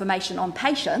meaningful information on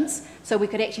patients, so we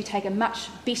could actually take a much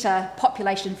better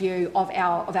population view of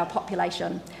our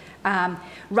population,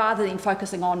 rather than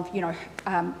focusing on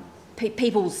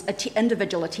people's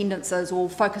individual attendances or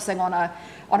focusing on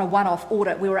a one-off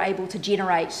audit. We were able to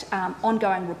generate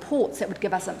ongoing reports that would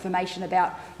give us information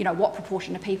about what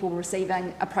proportion of people were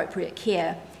receiving appropriate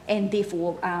care, and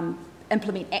therefore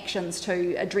implement actions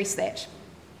to address that.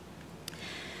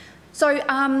 So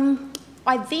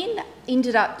I then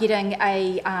ended up getting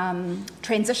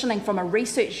transitioning from a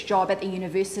research job at the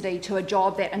university to a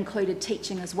job that included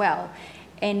teaching as well.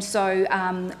 And so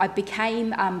I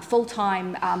became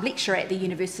full-time lecturer at the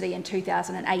university in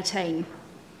 2018.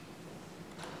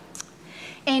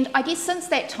 And I guess since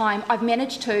that time, I've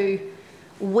managed to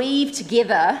weave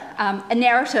together a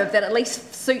narrative that at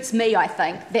least suits me, I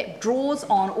think, that draws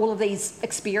on all of these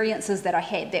experiences that I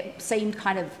had that seemed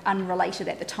kind of unrelated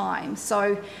at the time.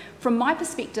 So from my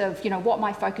perspective, what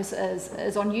my focus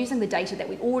is on using the data that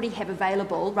we already have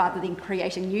available rather than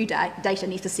creating new data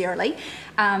necessarily,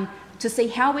 to see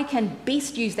how we can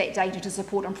best use that data to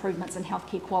support improvements in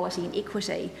healthcare quality and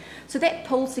equity. So that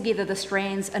pulls together the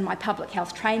strands in my public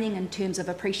health training in terms of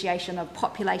appreciation of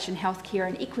population healthcare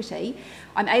and equity.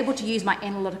 I'm able to use my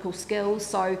analytical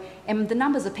skills, and the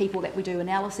numbers of people that we do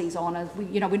analyses on,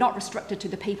 we're not restricted to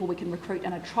the people we can recruit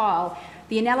in a trial.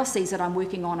 The analyses that I'm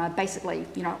working on are basically,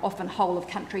 often whole of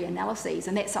country analyses,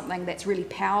 and that's something that's really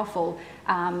powerful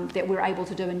that we're able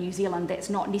to do in New Zealand that's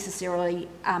not necessarily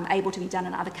able to be done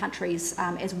in other countries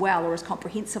as well or as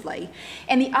comprehensively.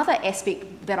 And the other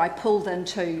aspect that I've pulled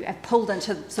into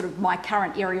sort of my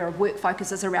current area of work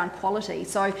focus is around quality.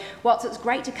 So whilst it's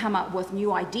great to come up with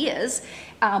new ideas,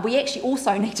 we actually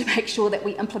also need to make sure that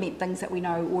we implement things that we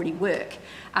know already work.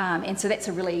 And so that's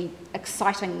a really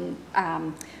exciting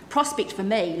prospect for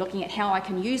me, looking at how I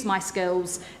can use my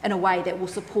skills in a way that will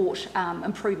support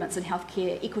improvements in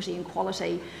healthcare equity and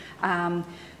quality,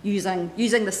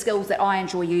 using the skills that I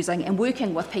enjoy using and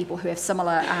working with people who have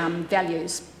similar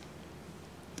values.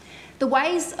 The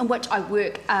ways in which I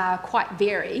work are quite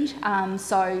varied.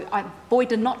 Boyd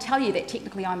did not tell you that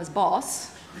technically I'm his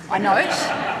boss, I note.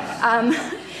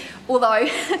 Although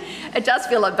it does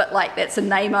feel a bit like that's a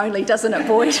name only, doesn't it,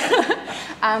 Boyd?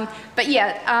 But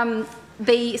yeah,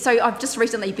 so I've just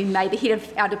recently been made the head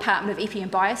of our Department of Epi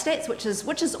and Biostats, which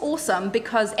is awesome,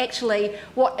 because actually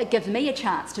what it gives me a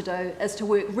chance to do is to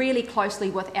work really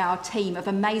closely with our team of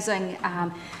amazing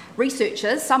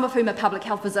researchers, some of whom are public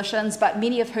health physicians, but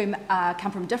many of whom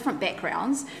come from different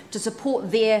backgrounds, to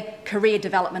support their career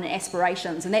development and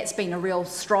aspirations. And that's been a real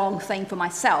strong theme for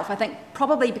myself. I think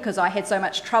probably because I had so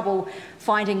much trouble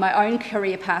finding my own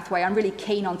career pathway, I'm really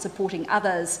keen on supporting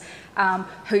others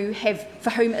for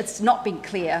whom it's not been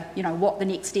clear, what the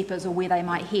next step is or where they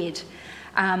might head.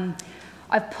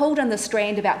 I've pulled in the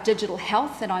strand about digital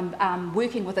health, and I'm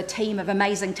working with a team of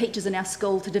amazing teachers in our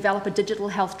school to develop a digital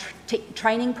health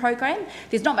training program.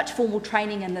 There's not much formal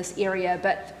training in this area,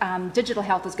 but digital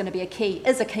health is going to be a key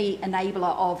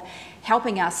enabler of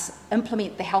helping us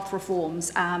implement the health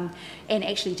reforms and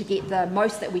actually to get the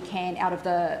most that we can out of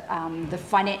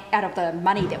the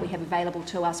money that we have available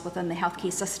to us within the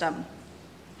healthcare system.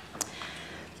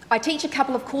 I teach a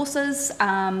couple of courses,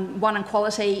 one on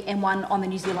quality and one on the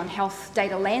New Zealand health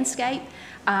data landscape.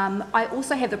 I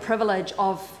also have the privilege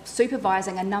of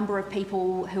supervising a number of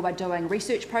people who are doing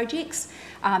research projects.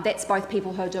 That's both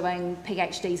people who are doing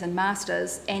PhDs and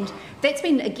masters, and that's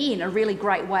been, again, a really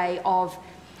great way of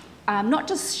not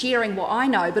just sharing what I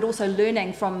know, but also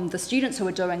learning from the students who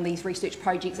are doing these research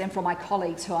projects and from my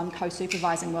colleagues who I'm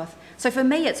co-supervising with. So for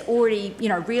me, it's already,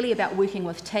 really about working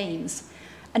with teams.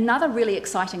 Another really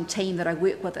exciting team that I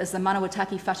work with is the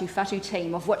Manawataki Whatu Whatu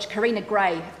team, of which Karina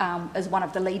Gray is one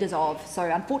of the leaders of. So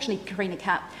unfortunately Karina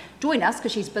can't join us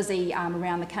because she's busy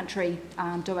around the country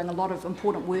doing a lot of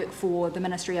important work for the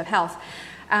Ministry of Health.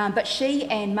 But she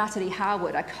and Matari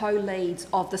Harwood are co-leads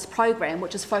of this program,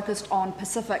 which is focused on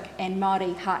Pacific and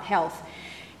Māori heart health.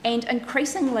 And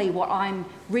increasingly what I'm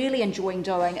really enjoying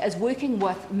doing is working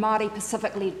with Māori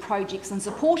Pacific-led projects and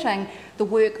supporting the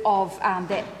work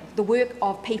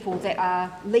of people that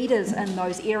are leaders in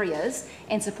those areas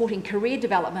and supporting career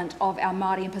development of our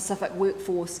Māori and Pacific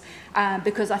workforce,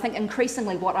 because I think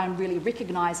increasingly what I'm really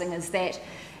recognising is that,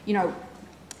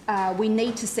 we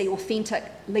need to see authentic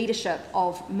leadership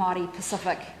of Māori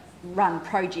Pacific run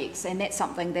projects, and that's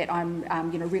something that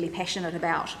I'm really passionate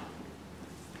about.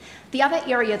 The other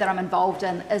area that I'm involved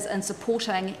in is in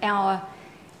supporting our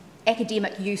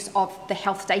academic use of the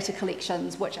health data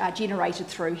collections which are generated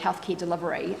through healthcare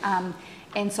delivery.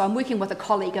 And so I'm working with a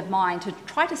colleague of mine to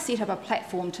try to set up a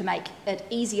platform to make it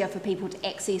easier for people to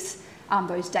access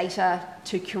those data,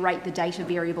 to curate the data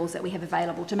variables that we have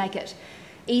available, to make it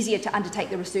easier to undertake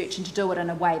the research and to do it in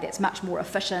a way that's much more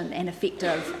efficient and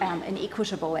effective and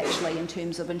equitable, actually, in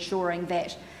terms of ensuring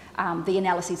that the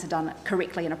analyses are done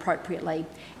correctly and appropriately.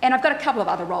 And I've got a couple of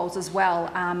other roles as well.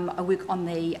 I work on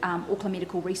the Auckland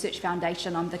Medical Research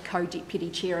Foundation. I'm the co-deputy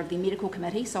chair of the medical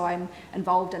committee, so I'm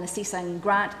involved in assessing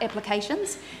grant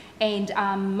applications. And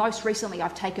most recently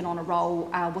I've taken on a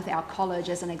role with our college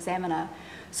as an examiner.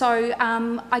 So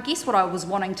I guess what I was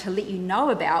wanting to let you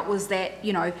know about was that,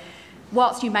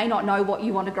 whilst you may not know what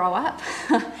you want to grow up,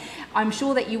 I'm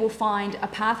sure that you will find a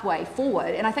pathway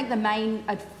forward. And I think the main,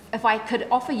 if I could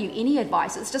offer you any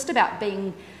advice, it's just about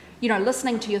being,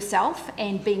 listening to yourself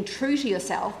and being true to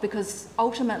yourself, because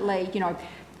ultimately,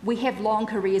 we have long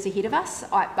careers ahead of us.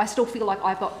 I still feel like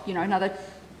I've got, you know, another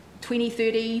 20,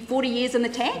 30, 40 years in the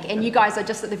tank, and you guys are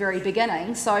just at the very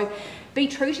beginning. So be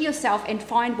true to yourself and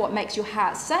find what makes your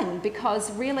heart sing,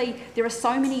 because really there are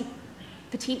so many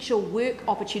potential work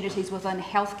opportunities within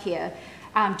healthcare.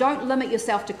 Don't limit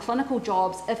yourself to clinical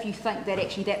jobs if you think that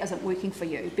actually that isn't working for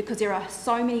you, because there are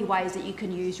so many ways that you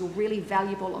can use your really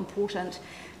valuable, important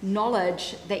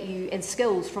knowledge that you and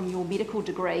skills from your medical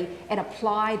degree and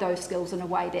apply those skills in a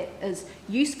way that is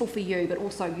useful for you but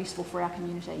also useful for our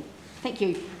community. Thank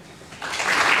you.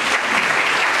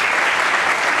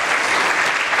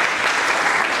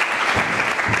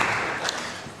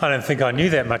 I don't think I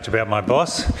knew that much about my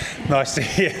boss. Nice to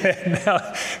hear that now.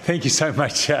 Thank you so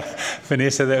much,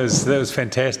 Vanessa. That was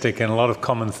fantastic, and a lot of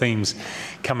common themes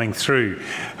coming through.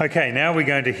 Okay, now we're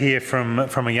going to hear from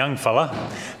a young fella,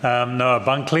 Noah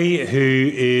Bunkley,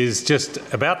 who is just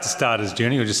about to start his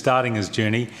journey, or just starting his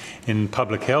journey in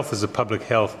public health as a public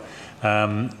health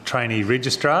trainee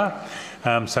registrar.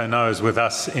 So Noah's with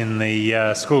us in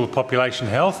the School of Population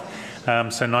Health.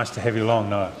 So nice to have you along,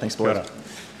 Noah. Thanks, boys.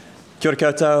 Kia ora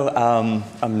koutou.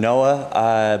 I'm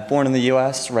Noah, born in the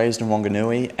US, raised in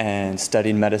Wanganui, and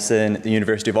studied medicine at the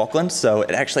University of Auckland. So it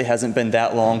actually hasn't been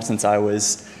that long since I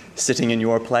was sitting in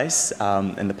your place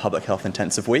in the Public Health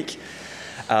Intensive Week.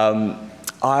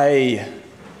 I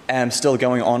am still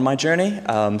going on my journey,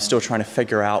 still trying to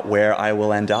figure out where I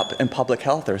will end up in public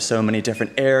health. There are so many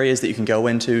different areas that you can go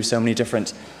into, so many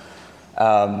different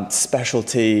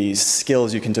specialties,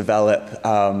 skills you can develop,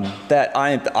 that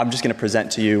I'm just going to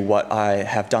present to you what I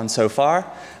have done so far,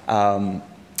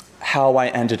 how I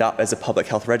ended up as a public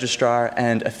health registrar,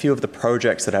 and a few of the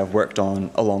projects that I've worked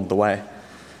on along the way.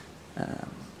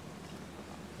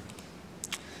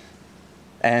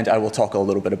 And I will talk a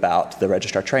little bit about the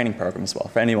registrar training program as well,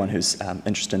 for anyone who's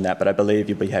interested in that, but I believe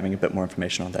you'll be having a bit more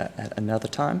information on that at another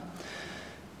time.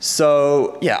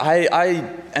 So yeah, I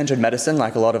entered medicine,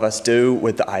 like a lot of us do,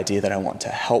 with the idea that I want to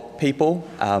help people.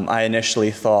 I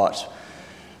initially thought,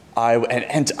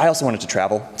 and I also wanted to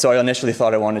travel, so I initially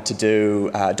thought I wanted to do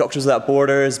Doctors Without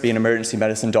Borders, be an emergency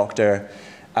medicine doctor,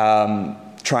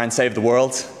 try and save the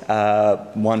world,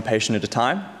 one patient at a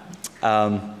time.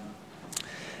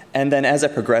 And then as I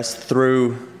progressed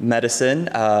through medicine,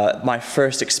 my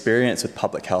first experience with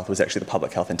public health was actually the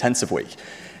Public Health Intensive Week.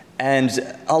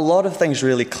 And a lot of things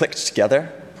really clicked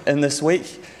together in this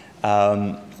week.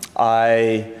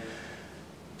 I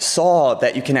saw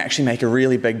that you can actually make a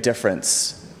really big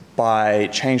difference by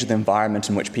changing the environment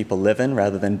in which people live in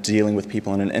rather than dealing with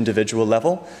people on an individual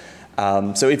level.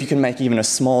 So if you can make even a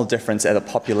small difference at a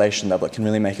population level, it can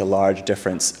really make a large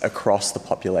difference across the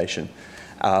population.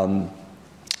 And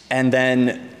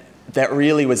then that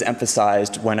really was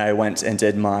emphasized when I went and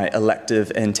did my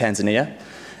elective in Tanzania.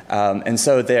 And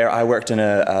so there I worked in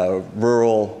a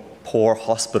rural, poor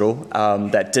hospital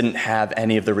that didn't have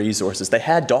any of the resources. They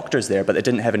had doctors there, but they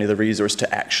didn't have any of the resources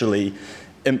to actually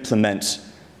implement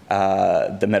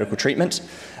the medical treatment.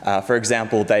 For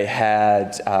example, they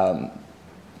had,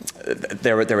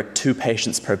 there were 2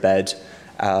 patients per bed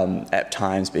at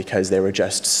times because they were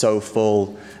just so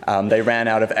full. They ran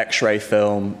out of x-ray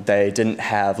film. They didn't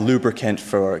have lubricant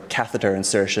for catheter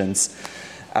insertions.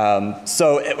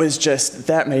 So it was just,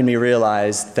 that made me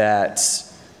realize that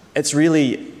it's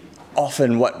really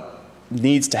often what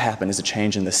needs to happen is a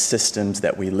change in the systems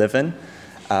that we live in,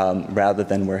 rather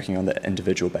than working on the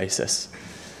individual basis.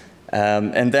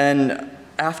 And then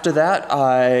after that,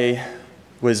 I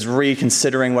was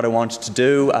reconsidering what I wanted to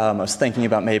do. I was thinking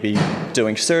about maybe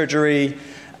doing surgery.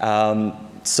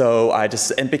 So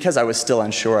and because I was still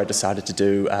unsure, I decided to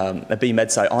do a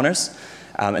B-Med-Sci Honours.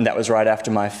 And that was right after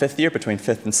my 5th year, between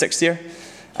 5th and 6th year.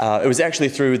 It was actually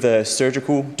through the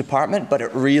surgical department, but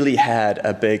it really had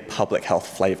a big public health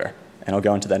flavor. And I'll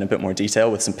go into that in a bit more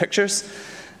detail with some pictures.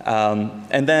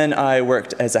 And then I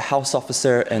worked as a house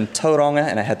officer in Tauranga,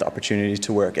 and I had the opportunity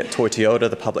to work at Toi Toyota,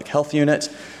 the public health unit,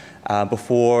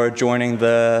 before joining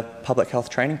the public health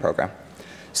training program.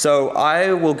 So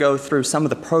I will go through some of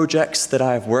the projects that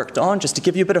I've worked on, just to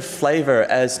give you a bit of flavor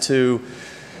as to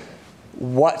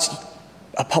what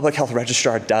a public health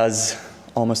registrar does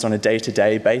almost on a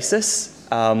day-to-day basis,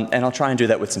 and I'll try and do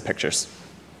that with some pictures.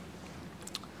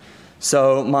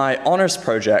 So my honours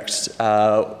project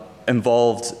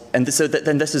involved, and this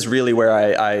is really where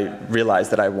I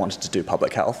realized that I wanted to do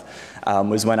public health,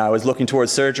 was when I was looking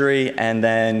towards surgery and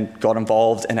then got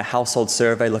involved in a household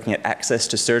survey looking at access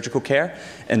to surgical care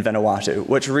in Vanuatu,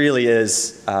 which really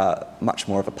is much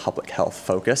more of a public health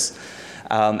focus.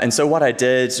 And so what I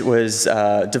did was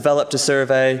developed a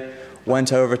survey,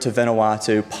 went over to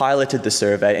Vanuatu, piloted the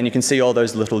survey, and you can see all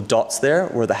those little dots there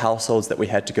were the households that we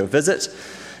had to go visit.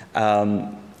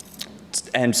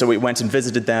 And so we went and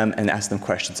visited them and asked them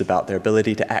questions about their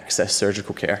ability to access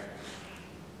surgical care.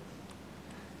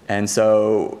 And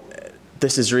so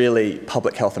this is really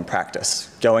public health in practice,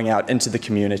 going out into the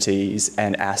communities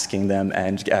and asking them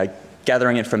and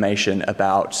gathering information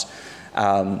about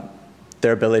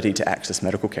their ability to access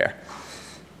medical care.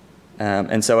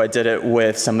 And so I did it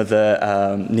with some of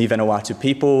the Ni Vanuatu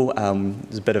people.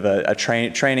 There's a bit of a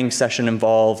training session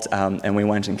involved, and we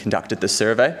went and conducted the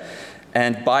survey.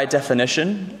 And by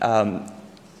definition,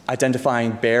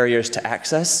 identifying barriers to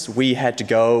access, we had to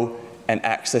go and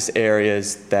access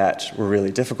areas that were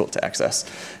really difficult to access.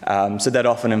 So that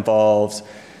often involved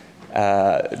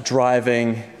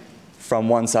driving from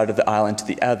one side of the island to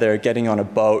the other, getting on a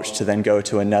boat to then go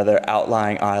to another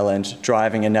outlying island,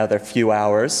 driving another few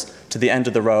hours to the end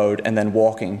of the road, and then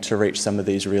walking to reach some of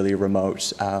these really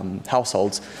remote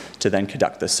households to then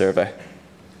conduct this survey.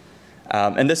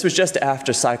 And this was just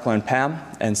after Cyclone Pam,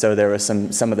 and so there was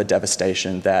some of the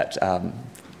devastation that,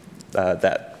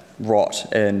 that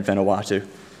wrought in Vanuatu.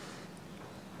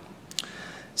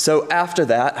 So after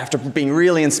that, after being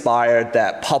really inspired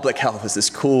that public health is this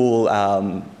cool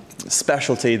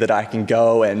specialty that I can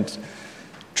go and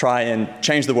try and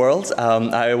change the world,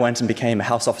 I went and became a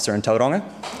house officer in Tauranga.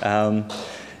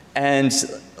 And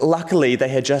luckily, they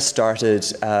had just started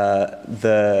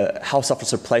the house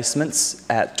officer placements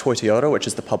at Toitiora, which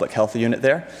is the public health unit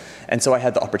there. And so I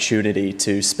had the opportunity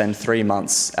to spend 3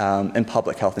 months in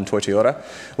public health in Toitiora,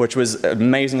 which was an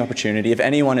amazing opportunity. If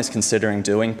anyone is considering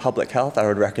doing public health, I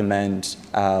would recommend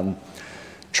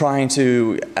trying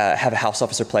to have a house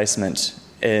officer placement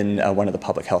in one of the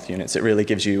public health units. It really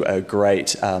gives you a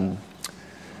great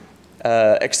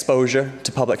exposure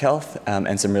to public health and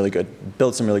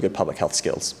build some really good public health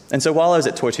skills. And so while I was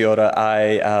at Toitiora,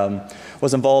 I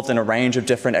was involved in a range of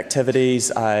different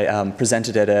activities. I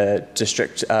presented at a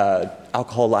district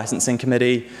alcohol licensing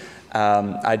committee.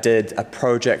 I did a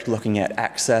project looking at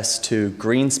access to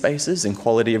green spaces and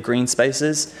quality of green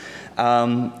spaces.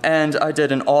 And I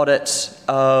did an audit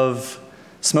of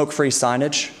smoke-free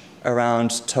signage around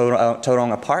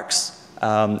Tauranga parks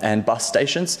and bus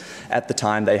stations. At the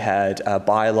time, they had a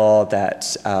bylaw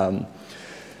that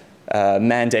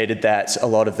mandated that a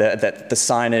lot of the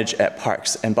signage at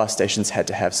parks and bus stations had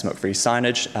to have smoke-free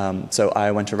signage. So I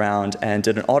went around and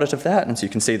did an audit of that, and so you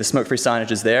can see the smoke-free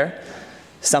signage is there.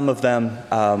 Some of them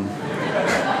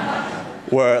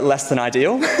were less than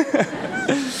ideal.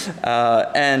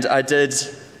 And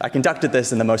I conducted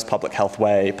this in the most public health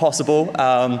way possible.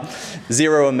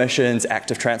 Zero emissions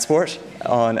active transport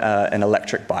on an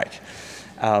electric bike.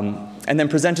 And then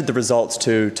presented the results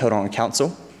to Tauranga Council,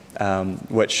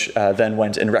 which then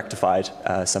went and rectified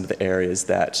some of the areas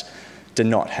that did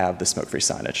not have the smoke-free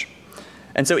signage.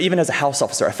 And so even as a house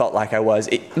officer, I felt like I was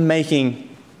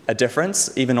making a difference,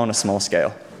 even on a small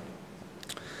scale.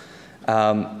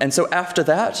 And so after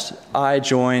that, I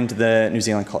joined the New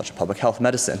Zealand College of Public Health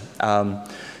Medicine.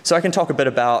 So I can talk a bit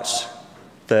about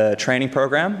the training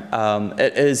program.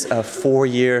 It is a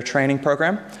 4-year training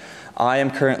program. I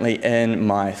am currently in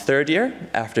my 3rd year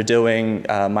after doing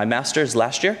my master's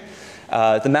last year.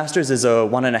 The master's is a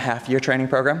 1.5-year training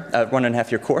program,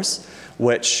 1.5-year course,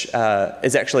 which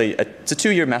is actually it's a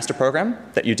 2-year master program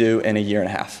that you do in a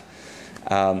 1.5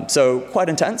 years. So quite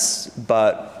intense,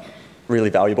 but really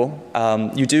valuable.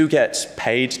 You do get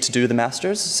paid to do the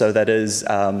master's, so that is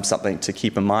something to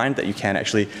keep in mind, that you can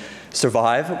actually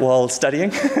survive while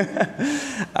studying.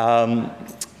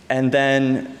 And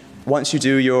then once you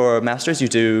do your master's, you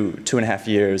do 2.5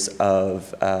 years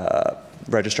of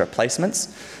registrar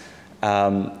placements.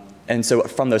 And so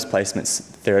from those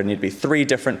placements, there need to be 3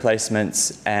 different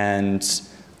placements, and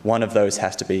one of those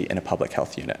has to be in a public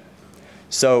health unit.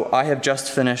 So I have just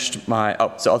finished my,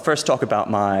 so I'll first talk about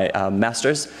my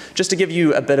master's, just to give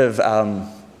you a bit of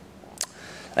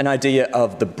an idea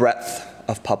of the breadth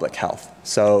of public health.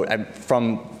 So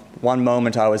from one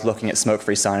moment I was looking at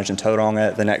smoke-free signage in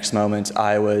Tauranga, the next moment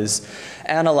I was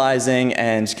analyzing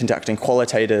and conducting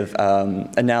qualitative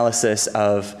analysis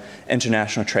of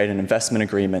international trade and investment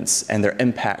agreements and their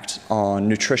impact on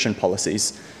nutrition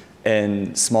policies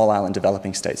in small island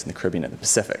developing states in the Caribbean and the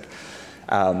Pacific.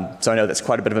 So I know that's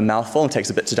quite a bit of a mouthful and takes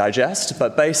a bit to digest,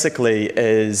 but basically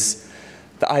is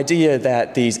the idea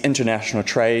that these international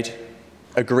trade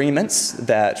agreements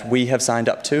that we have signed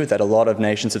up to, that a lot of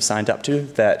nations have signed up to,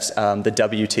 that the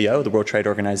WTO, the World Trade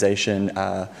Organization,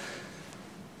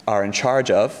 are in charge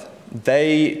of,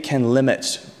 they can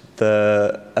limit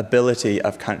the ability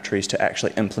of countries to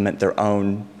actually implement their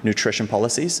own nutrition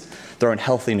policies, their own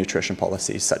healthy nutrition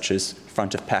policies, such as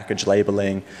front of package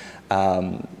labeling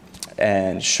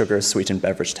and sugar sweetened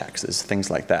beverage taxes, things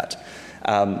like that.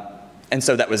 And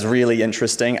so that was really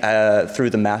interesting. Through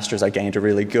the Masters, I gained a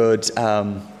really good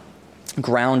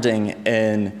grounding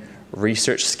in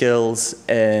research skills,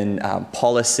 in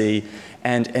policy,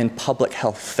 and in public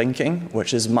health thinking,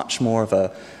 which is much more of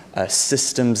a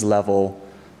systems level,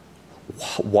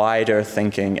 wider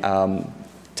thinking,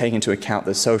 taking into account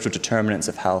the social determinants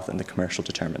of health and the commercial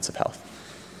determinants of health.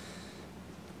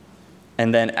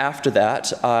 And then after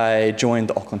that, I joined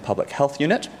the Auckland Public Health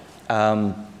Unit,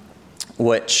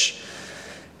 which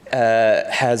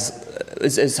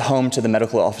is home to the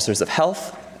medical officers of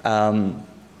health.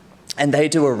 And they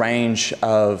do a range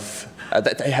of,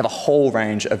 they have a whole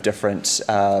range of different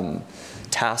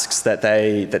tasks that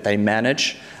they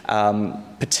manage,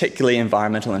 particularly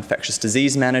environmental infectious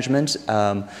disease management.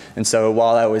 And so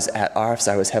while I was at ARFS,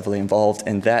 I was heavily involved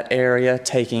in that area,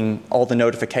 taking all the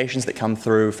notifications that come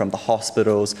through from the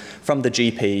hospitals, from the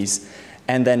GPs,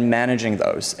 and then managing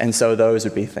those. And so those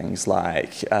would be things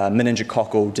like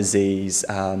meningococcal disease,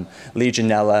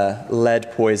 Legionella,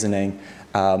 lead poisoning.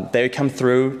 They would come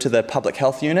through to the public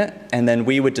health unit, and then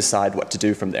we would decide what to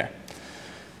do from there.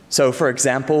 So for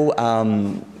example,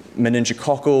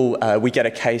 meningococcal, we get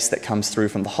a case that comes through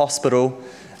from the hospital.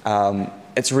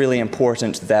 It's really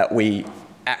important that we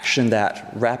action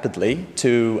that rapidly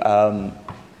to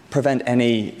prevent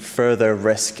any further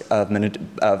risk of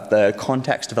the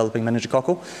contacts developing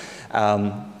meningococcal.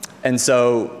 And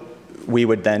so we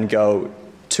would then go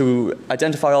to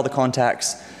identify all the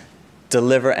contacts,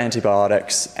 deliver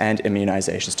antibiotics and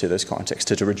immunizations to those contacts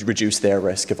to reduce their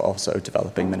risk of also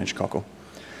developing meningococcal.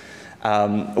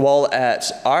 While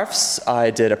at ARFS,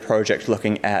 I did a project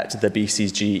looking at the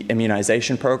BCG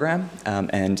immunization program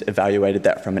and evaluated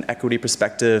that from an equity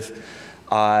perspective.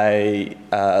 I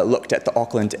looked at the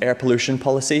Auckland air pollution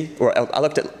policy, or I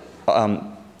looked at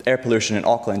air pollution in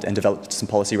Auckland and developed some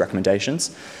policy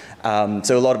recommendations.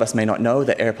 So a lot of us may not know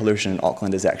that air pollution in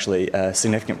Auckland is actually a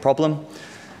significant problem.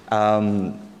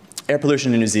 Air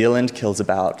pollution in New Zealand kills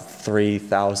about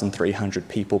 3,300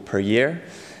 people per year,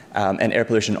 and air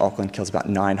pollution in Auckland kills about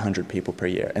 900 people per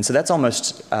year. And so that's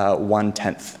almost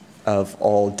 1/10 of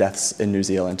all deaths in New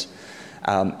Zealand.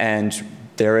 And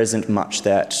there isn't much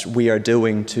that we are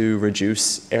doing to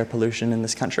reduce air pollution in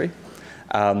this country.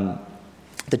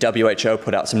 The WHO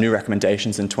put out some new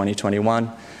recommendations in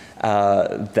 2021.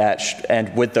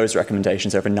 And with those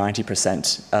recommendations, over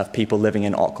 90% of people living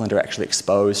in Auckland are actually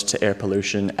exposed to air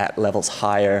pollution at levels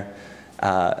higher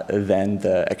than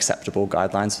the acceptable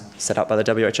guidelines set out by the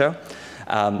WHO.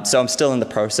 So I'm still in the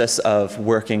process of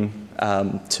working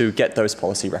to get those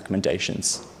policy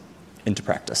recommendations into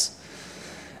practice.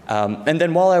 And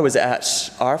then while I was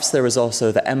at ARFS, there was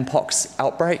also the Mpox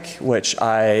outbreak, which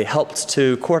I helped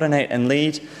to coordinate and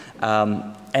lead.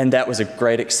 And that was a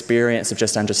great experience of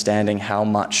just understanding how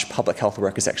much public health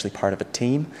work is actually part of a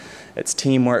team. It's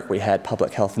teamwork. We had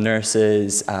public health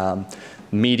nurses,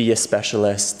 media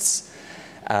specialists,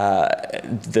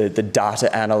 the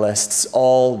data analysts,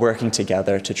 all working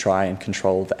together to try and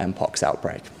control the Mpox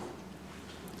outbreak.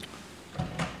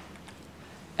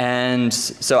 And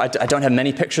so I don't have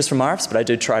many pictures from ARFS, but I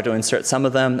did try to insert some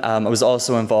of them. I was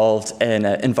also involved in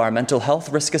an environmental health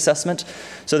risk assessment.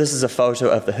 So this is a photo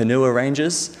of the Hanua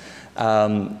Ranges.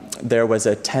 There was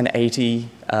a 1080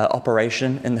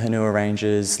 operation in the Hanua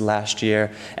Ranges last year,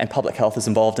 and public health is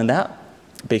involved in that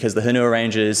because the Hanua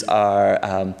Ranges are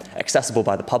accessible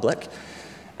by the public.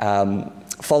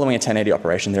 Following a 1080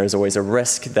 operation, there is always a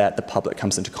risk that the public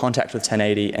comes into contact with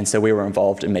 1080, and so we were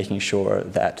involved in making sure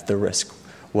that the risk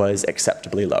was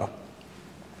acceptably low.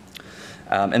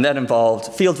 And that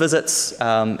involved field visits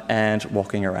and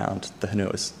walking around the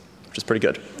Hanuas, which is pretty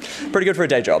good. Pretty good for a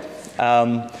day job.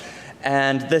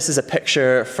 And this is a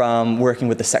picture from working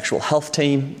with the sexual health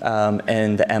team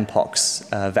in the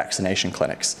Mpox vaccination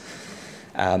clinics.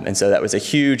 And so that was a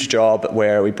huge job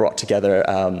where we brought together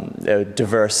a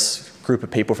diverse group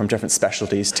of people from different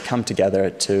specialties to come together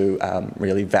to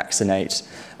really vaccinate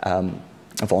a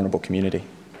vulnerable community.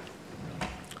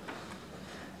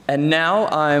 And now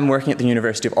I'm working at the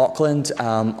University of Auckland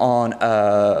on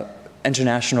an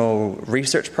international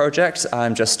research project.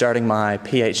 I'm just starting my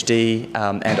PhD,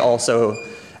 and also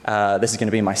this is going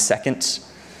to be my second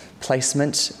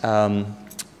placement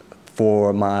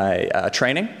for my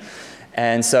training.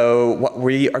 And so what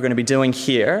we are going to be doing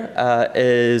here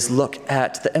is look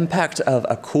at the impact of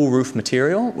a cool roof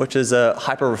material, which is a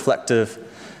hyper-reflective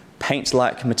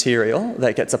paint-like material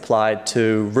that gets applied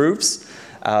to roofs.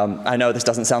 I know this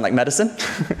doesn't sound like medicine,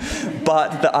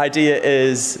 but the idea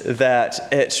is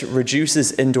that it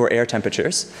reduces indoor air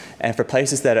temperatures, and for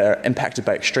places that are impacted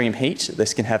by extreme heat,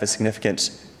 this can have a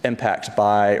significant impact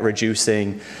by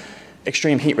reducing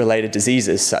extreme heat-related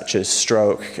diseases such as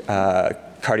stroke,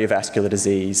 cardiovascular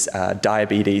disease,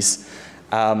 diabetes.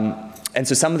 And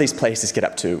so some of these places get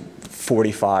up to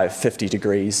 45, 50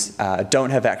 degrees, don't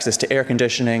have access to air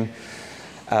conditioning,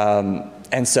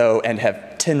 and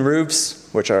have tin roofs,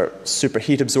 which are super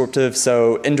heat absorptive,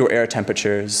 so indoor air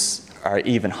temperatures are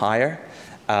even higher.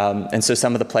 And so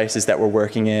some of the places that we're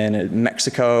working in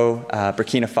Mexico,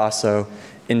 Burkina Faso,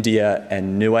 India,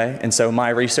 and Niue. And so my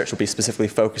research will be specifically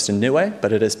focused in Niue,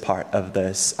 but it is part of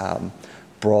this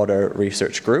broader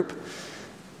research group.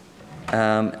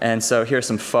 And so here are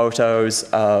some photos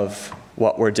of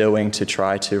what we're doing to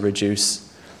try to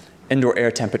reduce indoor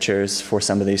air temperatures for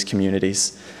some of these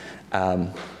communities.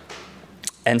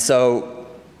 And so,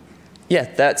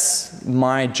 yeah, that's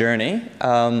my journey.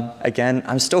 Again,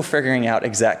 I'm still figuring out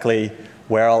exactly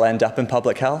where I'll end up in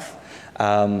public health,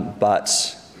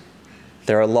 but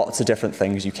there are lots of different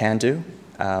things you can do,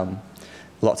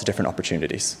 lots of different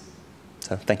opportunities.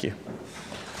 So thank you.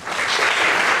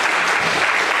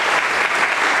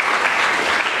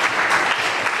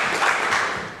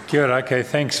 Good, okay,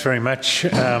 thanks very much,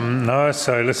 Noah.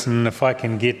 So listen, if I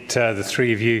can get the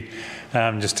three of you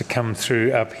just to come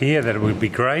through up here, that would be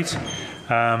great.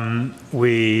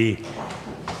 We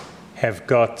have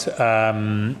got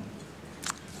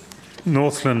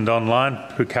Northland online,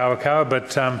 Pukawakawa,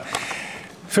 but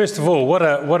first of all, what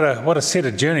a set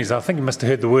of journeys. I think you must have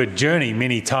heard the word journey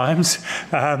many times.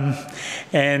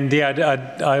 And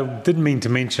yeah, I didn't mean to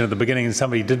mention at the beginning, and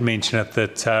somebody did mention it,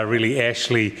 that really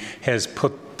Ashley has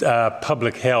put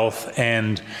public health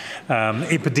and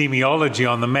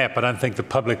epidemiology on the map. I don't think the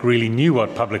public really knew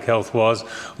what public health was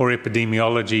or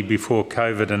epidemiology before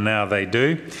COVID, and now they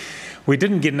do. We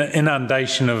didn't get an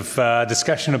inundation of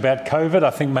discussion about COVID. I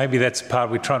think maybe that's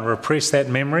part we're trying to repress that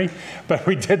memory, but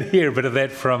we did hear a bit of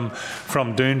that from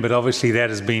Doon, but obviously that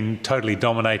has been totally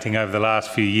dominating over the last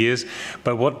few years.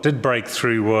 But what did break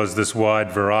through was this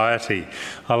wide variety.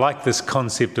 I like this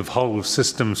concept of whole of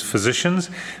systems physicians.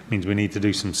 It means we need to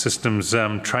do some systems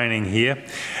training here.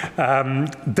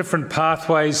 Different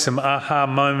pathways, some aha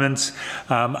moments,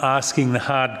 asking the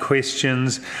hard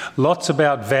questions, lots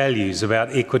about values,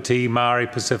 about equity, Maori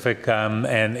Pacific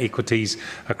and equities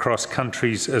across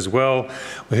countries as well.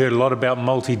 We heard a lot about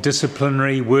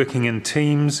multidisciplinary, working in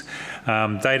teams,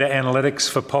 data analytics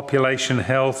for population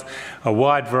health, a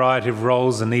wide variety of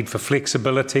roles, the need for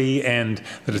flexibility, and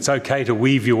that it's okay to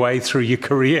weave your way through your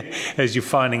career as you're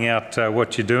finding out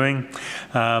what you're doing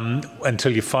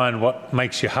until you find what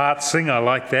makes your heart sing. I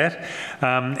like that.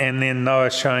 And then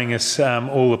Noah showing us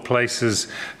all the places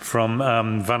from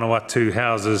Vanuatu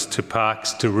houses to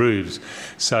parks to roofs.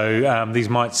 So these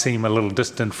might seem a little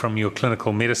distant from your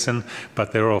clinical medicine,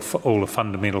 but they're all a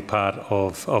fundamental part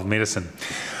of medicine.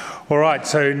 All right,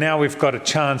 so now we've got a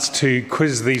chance to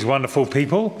quiz these wonderful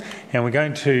people, and we're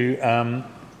going to... I'll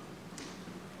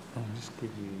just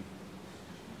give you...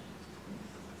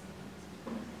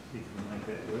 See if we can make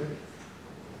that work.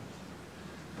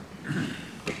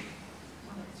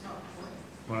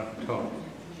 One at the top.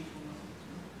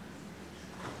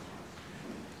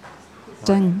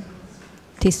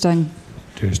 Testing.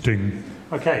 Testing.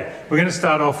 Okay, we're going to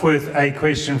start off with a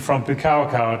question from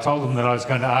Pukawakawa. I told them that I was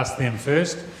going to ask them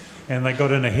first, and they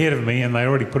got in ahead of me, and they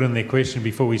already put in their question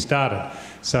before we started.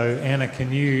 So, Anna,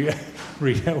 can you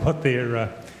read out what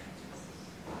their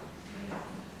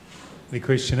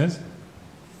question is?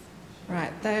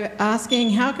 Right, they're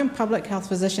asking, how can public health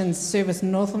physicians service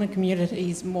Northland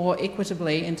communities more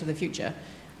equitably into the future?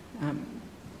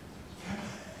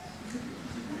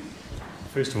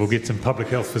 First of all, get some public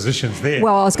health physicians there.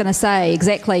 Well, I was going to say,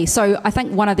 exactly. So I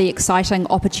think one of the exciting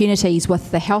opportunities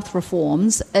with the health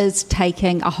reforms is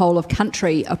taking a whole of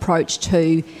country approach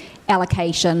to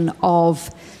allocation of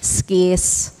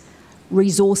scarce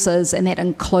resources, and that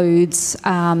includes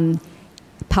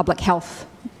public health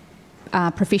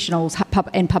professionals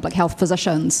and public health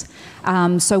physicians.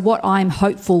 So what I'm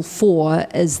hopeful for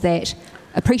is that,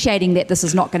 appreciating that this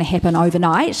is not going to happen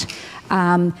overnight,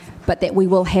 but that we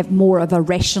will have more of a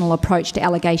rational approach to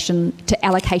allocation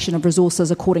of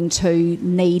resources according to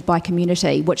need by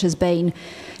community, which has been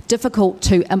difficult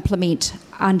to implement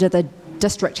under the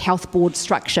district health board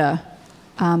structure.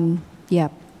 Yeah,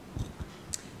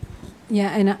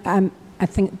 and I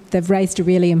think they've raised a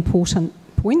really important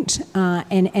point,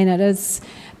 and it is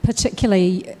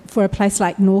particularly for a place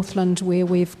like Northland, where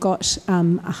we've got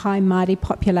a high Māori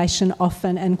population,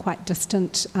 often in quite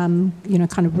distant, kind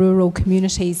of rural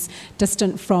communities,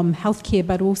 distant from healthcare,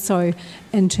 but also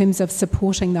in terms of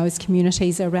supporting those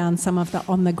communities around some of the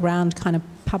on-the-ground kind of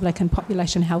public and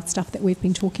population health stuff that we've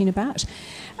been talking about.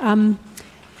 I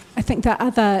think the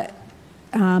other...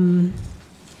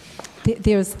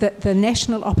 There's the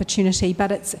national opportunity,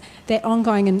 but it's that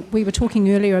ongoing, and we were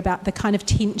talking earlier about the kind of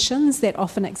tensions that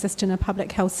often exist in a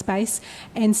public health space,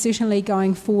 and certainly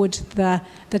going forward the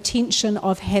tension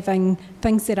of having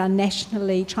things that are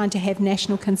nationally, trying to have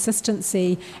national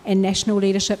consistency and national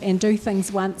leadership and do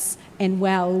things once and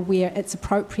well where it's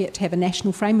appropriate to have a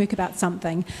national framework about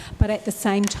something, but at the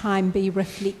same time be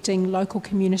reflecting local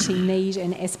community need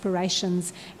and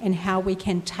aspirations and how we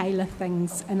can tailor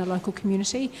things in a local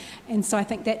community. And so I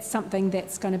think that's something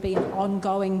that's going to be an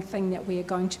ongoing thing that we are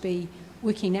going to be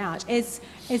working out, as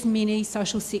many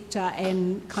social sector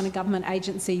and kind of government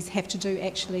agencies have to do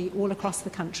actually all across the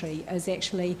country, is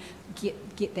actually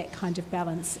get that kind of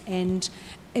balance. And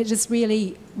it is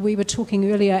really, we were talking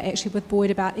earlier actually with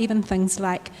Boyd about even things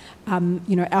like,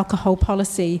 alcohol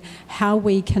policy, how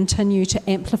we continue to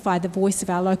amplify the voice of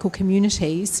our local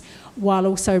communities while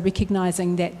also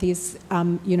recognising that there's,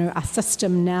 a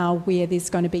system now where there's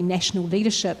going to be national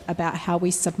leadership about how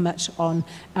we submit on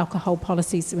alcohol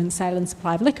policies. When Sale and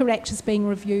Supply of Liquor Act is being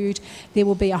reviewed, there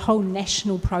will be a whole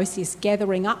national process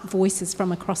gathering up voices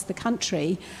from across the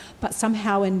country, but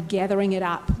somehow in gathering it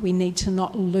up, we need to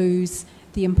not lose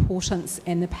the importance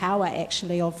and the power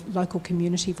actually of local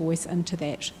community voice into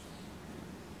that.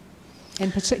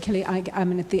 And particularly, I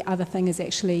mean, the other thing is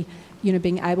actually,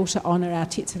 being able to honour our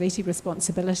Te Tiriti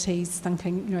responsibilities,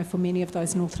 thinking, for many of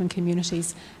those Northland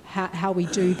communities, how we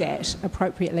do that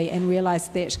appropriately and realise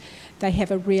that they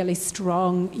have a really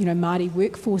strong, Māori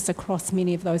workforce across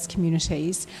many of those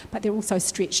communities, but they're also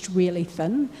stretched really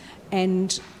thin,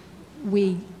 and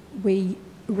we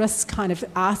risk kind of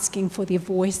asking for their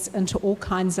voice into all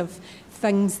kinds of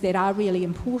things that are really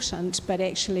important, but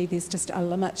actually there's just a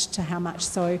limit to how much.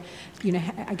 So,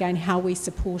 again, how we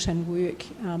support and work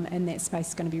in that space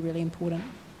is going to be really important.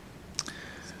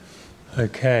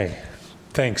 Okay,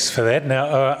 thanks for that.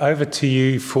 Now over to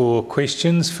you for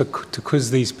questions to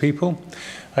quiz these people.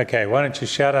 Okay, why don't you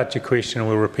shout out your question and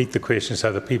we'll repeat the question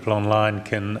so the people online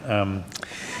can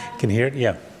hear it.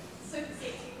 Yeah.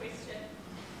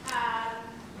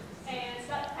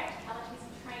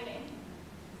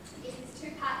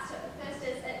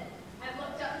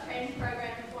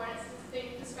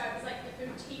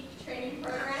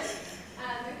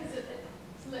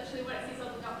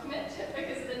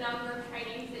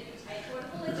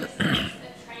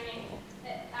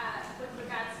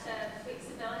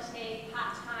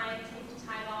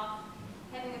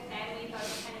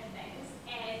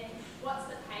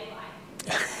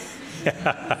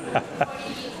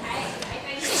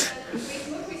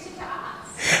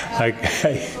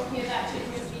 Okay.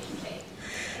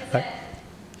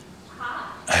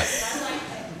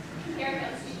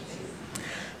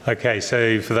 Okay,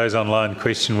 so for those online,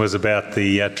 question was about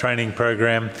the training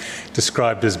program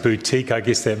described as boutique. I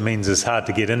guess that means it's hard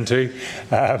to get into.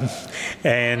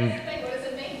 And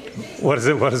what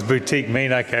does boutique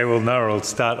mean? Okay, well, Noah will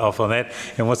start off on that.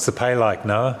 And what's the pay like,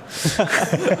 Noah?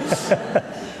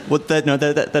 Well,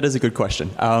 that is a good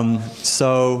question.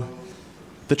 So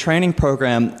the training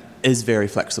program is very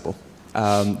flexible.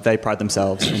 They pride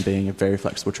themselves in being a very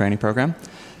flexible training program.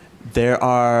 There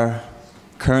are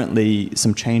currently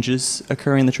some changes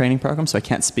occurring in the training program, so I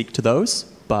can't speak to those,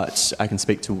 but I can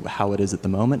speak to how it is at the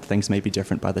moment. Things may be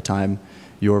different by the time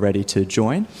you're ready to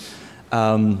join.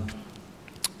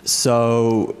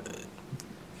 So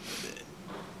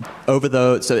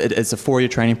it's a 4-year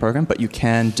training program, but you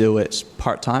can do it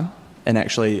part-time, and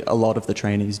actually a lot of the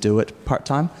trainees do it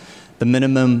part-time. The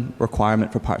minimum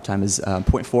requirement for part-time is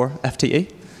 0.4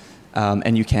 FTE,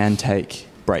 and you can take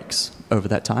breaks over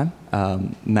that time.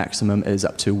 Maximum is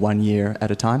up to 1 year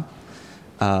at a time.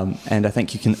 And I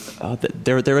think you can,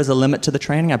 there is a limit to the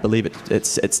training. I believe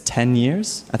it's 10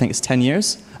 years. I think it's 10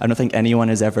 years. I don't think anyone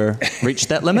has ever reached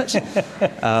that limit.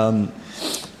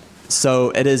 So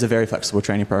it is a very flexible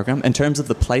training program. In terms of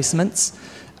the placements,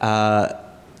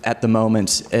 at the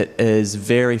moment, it is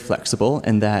very flexible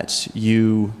in that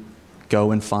you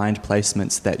go and find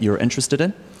placements that you're interested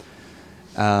in,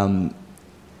 and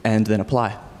then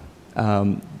apply.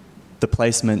 The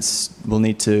placements will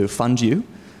need to fund you,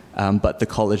 but the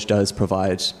college does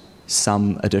provide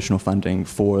some additional funding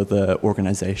for the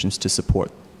organizations to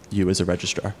support you as a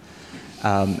registrar.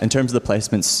 In terms of the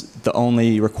placements, the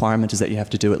only requirement is that you have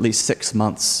to do at least 6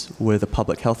 months with a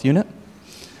public health unit,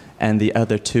 and the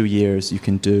other 2 years you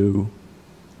can do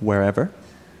wherever,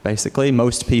 basically.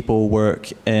 Most people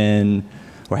work in,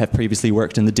 or have previously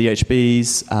worked in the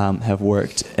DHBs, have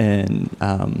worked in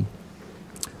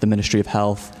the Ministry of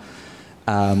Health,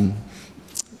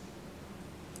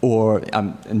 or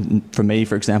for me,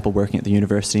 for example, working at the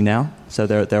university now. So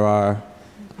there are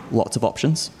lots of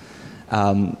options.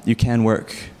 You can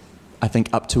work, I think,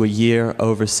 up to a year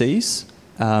overseas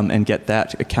and get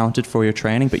that accounted for your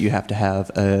training, but you have to have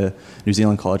a New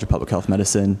Zealand College of Public Health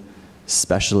Medicine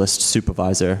specialist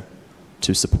supervisor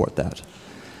to support that.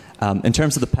 In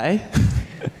terms of the pay,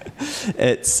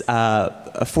 it's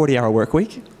a 40-hour work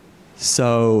week.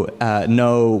 So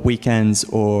no weekends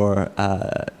or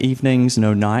evenings,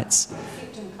 no nights.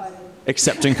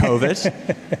 Except in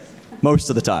COVID. Most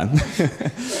of the time.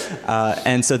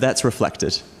 And so that's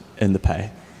reflected in the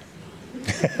pay.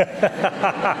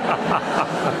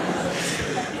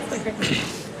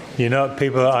 You know,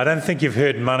 people, I don't think you've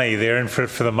heard money. They're in for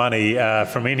the money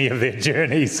from any of their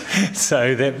journeys.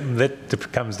 So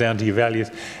that comes down to your values.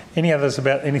 Anything else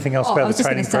about the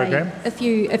training program? If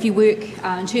you work,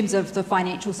 in terms of the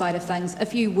financial side of things,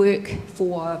 if you work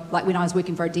for, like when I was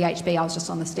working for a DHB, I was just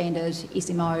on the standard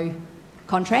SMO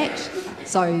contract.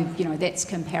 So, you know, that's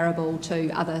comparable to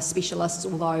other specialists,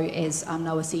 although, as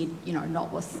Noah said, you know,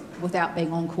 not without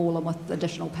being on call and with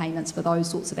additional payments for those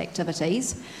sorts of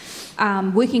activities.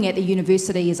 Working at the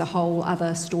university is a whole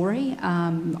other story.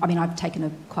 I mean, I've taken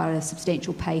quite a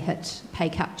substantial pay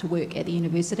cut to work at the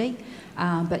university,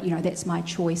 but, you know, that's my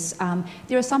choice.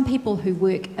 There are some people who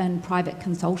work in private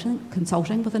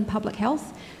consulting within public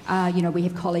health. You know, we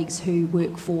have colleagues who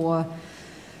work for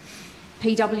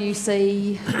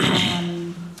PwC,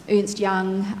 Ernst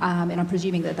Young, and I'm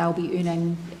presuming that they'll be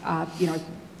earning, you know,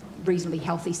 reasonably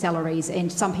healthy salaries,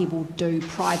 and some people do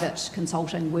private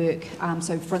consulting work.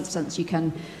 So, for instance, you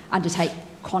can undertake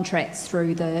contracts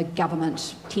through the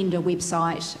government tender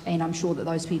website, and I'm sure that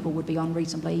those people would be on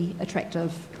reasonably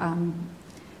attractive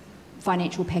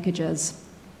financial packages.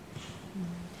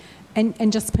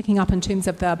 And just picking up in terms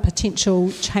of the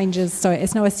potential changes, so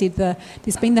as Noah said,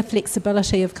 there's been the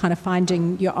flexibility of kind of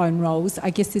finding your own roles. I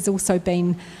guess there's also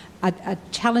been a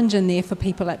challenge in there for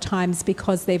people at times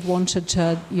because they've wanted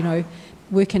to, you know,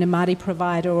 work in a Māori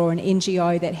provider or an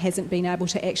NGO that hasn't been able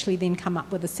to actually then come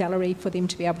up with a salary for them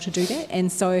to be able to do that.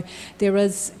 And so there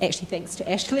is, actually thanks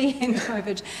to Ashley and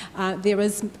COVID, there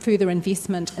is further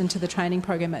investment into the training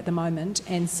program at the moment.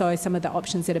 And so some of the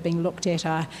options that are being looked at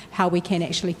are how we can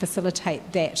actually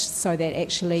facilitate that so that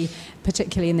actually,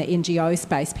 particularly in the NGO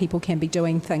space, people can be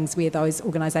doing things where those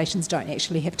organisations don't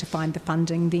actually have to find the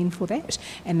funding then for that,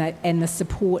 and the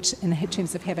support in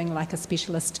terms of having like a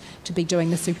specialist to be doing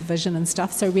the supervision and stuff.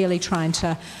 So really trying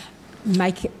to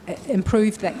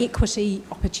improve the equity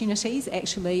opportunities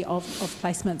actually of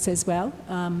placements as well.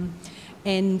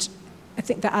 And I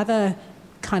think the other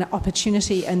kind of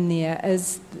opportunity in there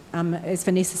is, as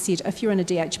Vanessa said, if you're in a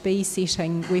DHB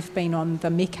setting, we've been on the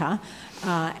MECA,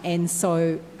 and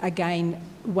so again,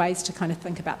 ways to kind of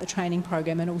think about the training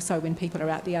program, and also when people are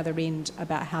out the other end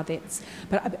about how that's,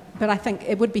 but I think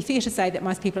it would be fair to say that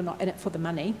most people are not in it for the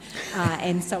money,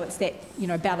 and so it's that, you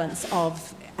know, balance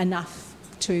of enough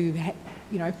to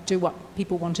you know, do what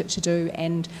people want it to do,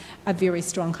 and a very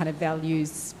strong kind of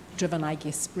values driven, I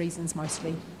guess, reasons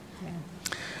mostly. Yeah.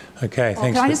 Okay,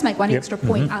 thanks. Can I just make one extra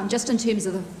point? Just in terms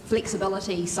of the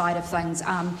flexibility side of things,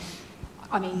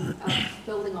 I mean,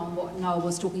 building on what Noah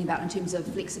was talking about in terms of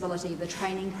flexibility of the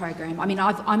training program, I mean,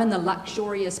 I'm in the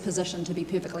luxurious position, to be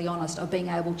perfectly honest, of being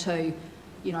able to,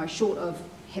 you know, short of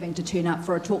having to turn up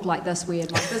for a talk like this where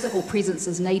my physical presence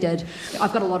is needed,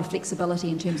 I've got a lot of flexibility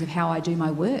in terms of how I do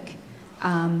my work.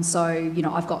 So, you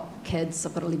know, I've got kids,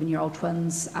 I've got 11-year-old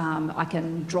twins, I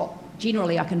can drop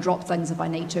things if I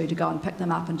need to go and pick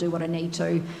them up and do what I need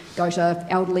to, go to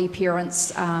elderly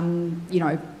parents, you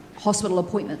know, hospital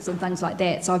appointments and things like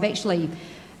that. So I've actually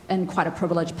in quite a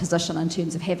privileged position in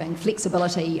terms of having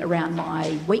flexibility around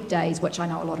my weekdays, which I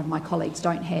know a lot of my colleagues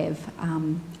don't have,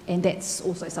 and that's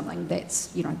also something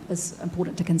that's, you know, is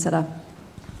important to consider.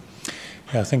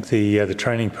 Yeah, I think the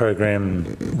training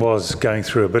program was going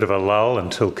through a bit of a lull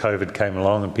until COVID came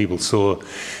along and people saw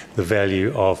the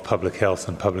value of public health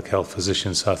and public health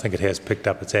physicians, so I think it has picked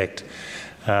up its act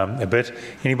a bit.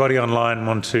 Anybody online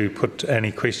want to put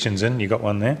any questions in? You got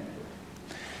one there?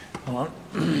 Hold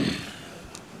on.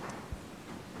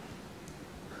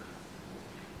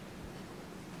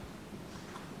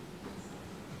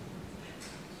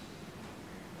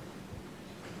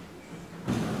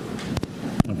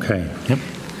 Okay, yep.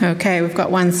 Okay, we've got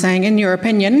one saying, in your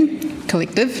opinion,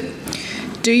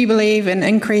 collective, Do you believe an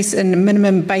increase in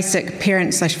minimum basic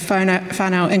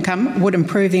parent/whānau income would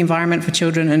improve the environment for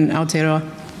children in Aotearoa?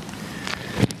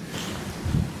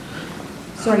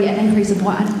 Sorry, an increase of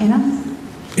what, Anna?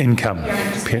 Income.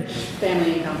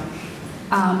 Family income.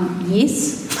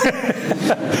 Yes.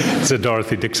 It's a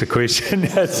Dorothy Dixer question.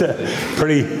 That's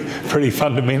pretty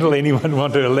fundamental. Anyone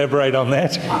want to elaborate on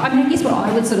that? I mean, I guess what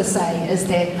I would sort of say is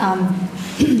that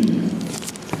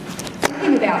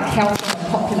thinking about health from a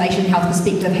population health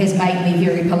perspective has made me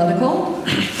very political,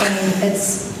 and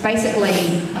it's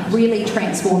basically really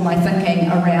transformed my thinking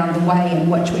around the way in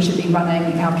which we should be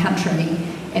running our country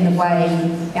and the way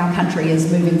our country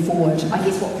is moving forward. I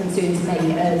guess what concerns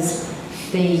me is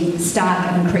the stark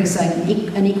and increasing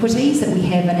inequities that we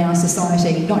have in our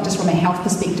society, not just from a health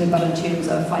perspective, but in terms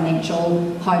of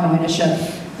financial, home ownership,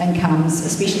 incomes,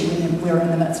 especially when we're in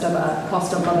the midst of a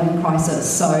cost of living crisis.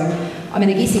 So, I mean,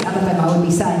 I guess the other thing I would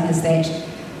be saying is that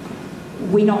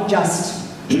we're not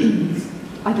just,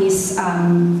 I guess,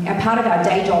 a part of our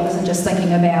day job isn't just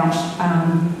thinking about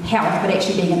health, but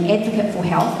actually being an advocate for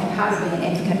health, and part of being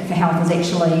an advocate for health is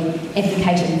actually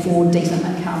advocating for decent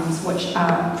incomes, which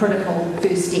are a critical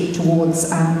first step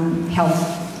towards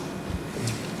health.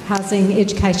 Housing,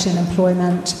 education,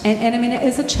 employment, and I mean it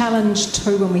is a challenge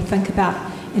too when we think about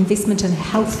investment in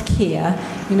healthcare.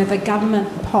 You know, the government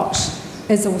pot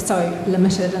is also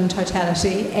limited in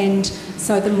totality, and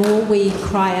so the more we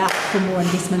cry out for more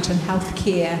investment in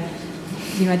healthcare,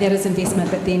 you know, that is investment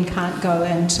that then can't go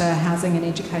into housing and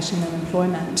education and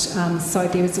employment. So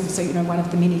there is also, you know, one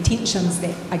of the many tensions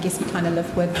that I guess we kind of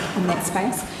live with in that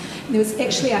space. There was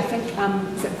actually, I think,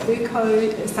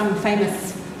 Foucault, some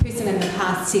famous person in the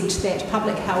past, said that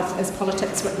public health is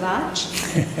politics writ large.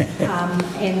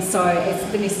 And so, as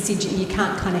Vanessa said, you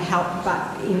can't kind of help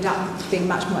but end up being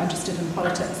much more interested in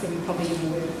politics than you probably ever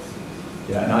were.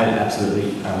 Yeah, and I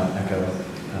absolutely echo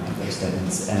those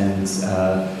statements. And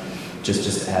just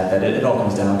to add that it all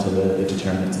comes down to the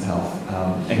determinants of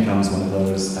health. Income is one of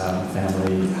those,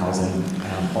 family, housing,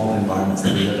 all the environments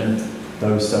that we live in.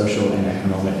 Those social and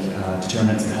economic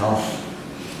determinants of health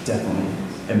definitely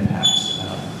impact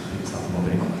people's health and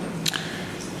well-being.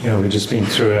 Yeah, we've just been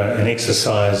through an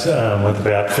exercise with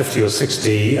about 50 or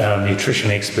 60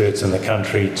 nutrition experts in the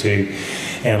country to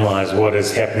analyse what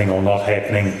is happening or not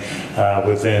happening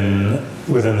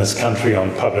within this country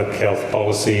on public health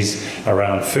policies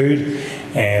around food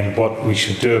and what we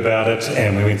should do about it.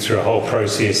 And we went through a whole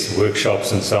process,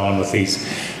 workshops and so on with these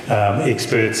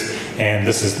experts, and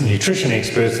this is nutrition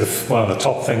experts. One of the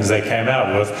top things they came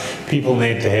out with, people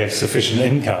need to have sufficient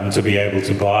income to be able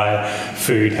to buy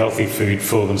food, healthy food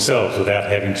for themselves without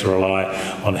having to rely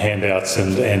on handouts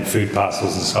and food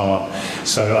parcels and so on.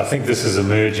 So I think this is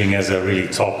emerging as a really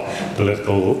top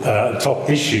political top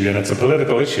issue, and it's a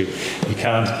political issue. You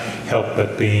can't help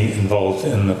but be involved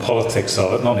in the politics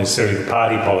of it, not necessarily the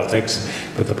party politics,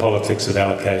 but the politics of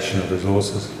allocation of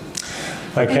resources.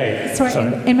 Okay.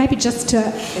 And maybe just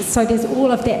to, so there's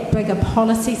all of that bigger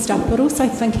policy stuff, but also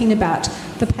thinking about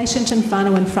the patient and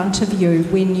whānau in front of you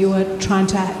when you're trying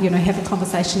to, you know, have a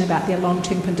conversation about their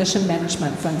long-term condition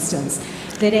management, for instance,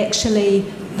 that actually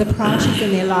the priorities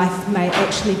in their life may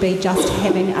actually be just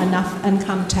having enough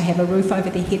income to have a roof over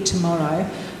their head tomorrow,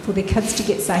 for their kids to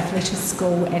get safely to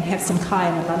school and have some kai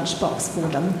in a lunchbox for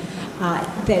them,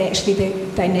 that actually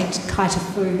they need kai to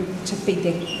food to feed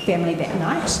their family that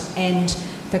night, and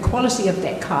the quality of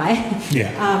that kai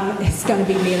is going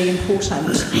to be really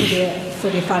important for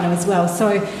their whānau as well.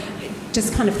 So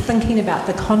just kind of thinking about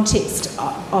the context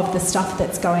of the stuff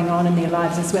that's going on in their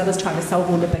lives, as well as trying to solve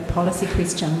all the big policy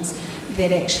questions,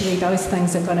 that actually those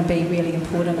things are going to be really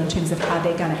important in terms of how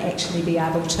they're going to actually be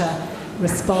able to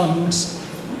respond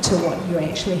to what you're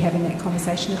actually having that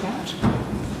conversation about.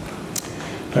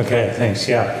 Okay, thanks.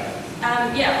 Yeah.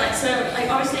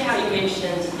 Obviously how you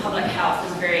mentioned public health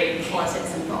is very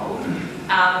politics involved.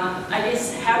 I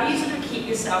guess, how do you sort of keep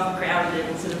yourself grounded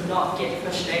and sort of not get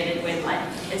frustrated when, like,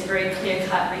 it's very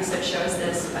clear-cut, research shows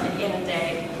this, but at the end of the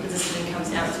day, the decision comes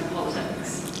down to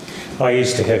politics? I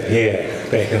used to have hair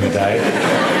back in the day.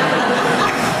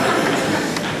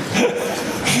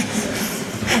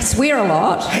 I swear a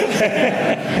lot.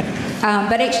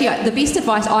 But actually, the best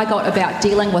advice I got about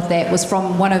dealing with that was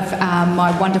from one of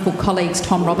my wonderful colleagues,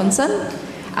 Tom Robinson.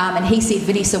 And he said,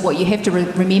 Vanessa, what you have to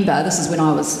remember, this is when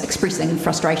I was expressing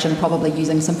frustration, probably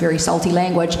using some very salty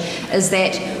language, is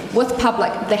that with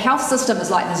the health system is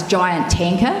like this giant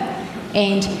tanker,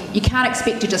 and you can't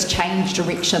expect to just change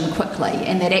direction quickly.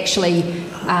 And that actually,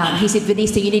 he said,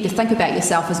 Vanessa, you need to think about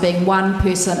yourself as being one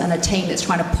person in a team that's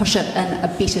trying to push it in a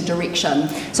better direction.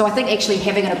 So I think actually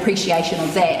having an appreciation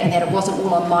of that, and that it wasn't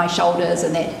all on my shoulders,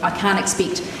 and that I can't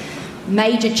expect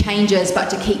major changes, but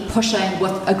to keep pushing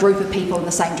with a group of people in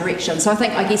the same direction. So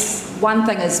I guess one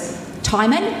thing is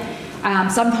timing.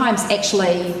 Sometimes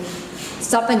actually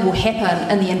something will happen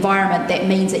in the environment that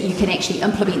means that you can actually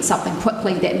implement something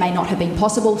quickly that may not have been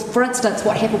possible. For instance,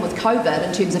 what happened with COVID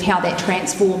in terms of how that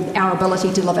transformed our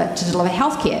ability to deliver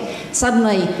healthcare.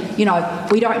 Suddenly,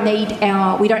 we don't need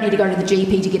to go to the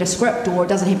GP to get a script, or it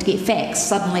doesn't have to get faxed.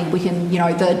 Suddenly we can,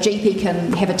 the GP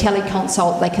can have a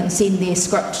teleconsult, they can send their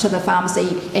script to the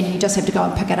pharmacy, and you just have to go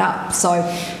and pick it up. So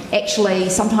actually,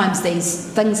 sometimes these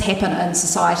things happen in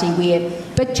society where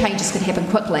big changes can happen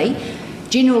quickly.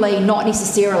 Generally, not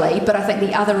necessarily, but I think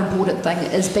the other important thing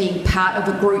is being part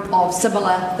of a group of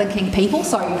similar thinking people.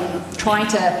 So trying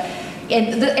to,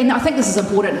 and I think this is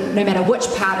important no matter which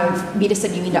part of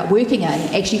medicine you end up working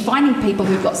in, actually finding people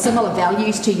who've got similar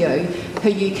values to you,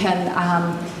 who you can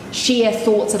share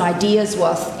thoughts and ideas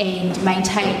with and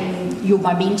maintain your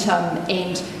momentum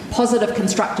and positive,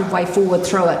 constructive way forward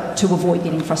through it to avoid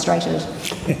getting frustrated.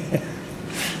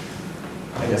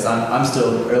 I guess I'm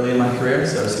still early in my career,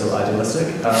 so still idealistic.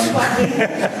 So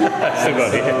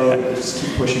just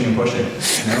keep pushing and pushing.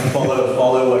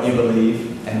 Follow what you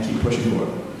believe and keep pushing forward.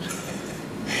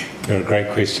 You're a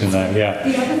great question, though. Yeah.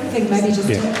 The other thing, maybe just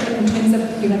in terms of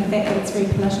the fact that it's very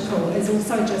political, is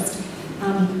also just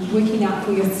working out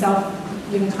for yourself,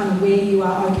 kind of where you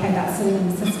are okay about sitting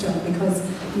in the system. Because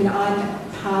I'm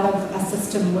part of a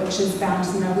system which is bound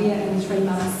to nowhere. In 3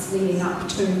 months leading up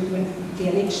to the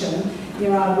election,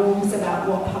 there are rules about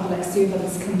what public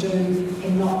servants can do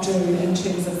and not do in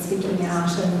terms of speaking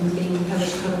out and being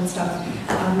political and stuff.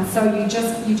 So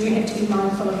you do have to be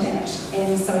mindful of that,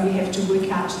 and so you have to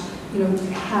work out,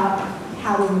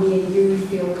 how and where you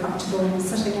feel comfortable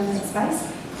sitting in that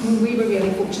space. We were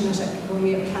really fortunate when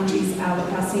we were at Counties,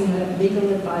 our senior legal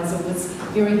advisor was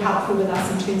very helpful with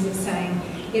us in terms of saying,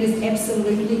 it is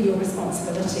absolutely your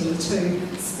responsibility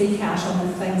to speak out on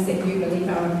the things that you believe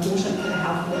are important for the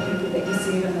health of the people that you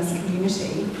serve in this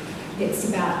community. It's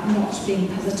about not being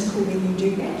political when you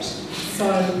do that.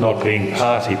 So not being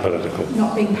party political.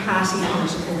 Not being party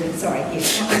political, sorry,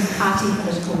 yes, not being party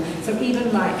political. So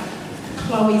even like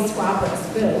Chloe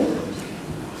Swabra's bill,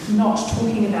 not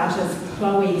talking about as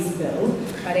Chloe's bill,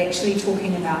 but actually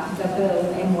talking about the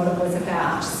bill and what it was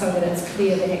about, so that it's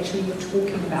clear that actually you're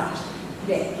talking about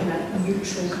that in a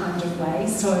neutral kind of way.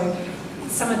 So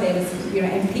some of that is,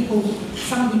 and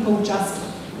some people just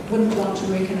wouldn't want to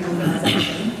work in an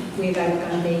organisation where they were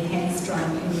going to be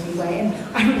hamstrung in any way.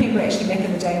 And I remember actually back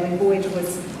in the day when Boyd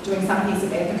was doing some piece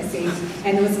of advocacy,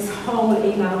 and there was this whole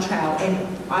email trail, and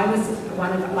I was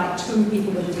one of like 2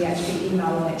 people with the DHB email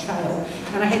on that trail,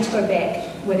 and I had to go back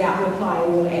without reply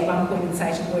all at one point and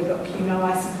say to Boyd, look,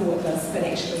 I support this, but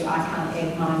actually I can't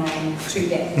add my name to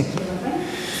that particular thing.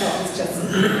 So I was just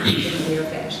being aware of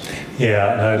that.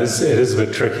 Yeah, no, it is a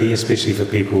bit tricky, especially for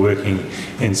people working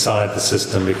inside the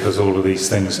system, because all of these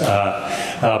things are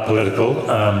political,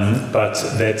 but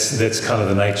that's kind of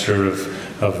the nature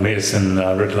of medicine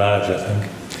writ large, I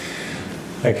think.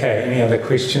 Okay, any other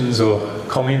questions or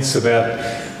comments about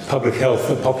public health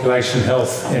or population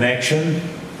health in action?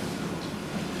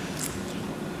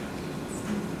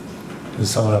 There's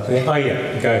someone up there. Oh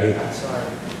yeah, go ahead. Sorry,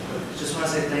 just want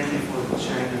to say thank you for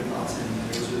sharing your thoughts, and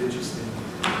it was really interesting.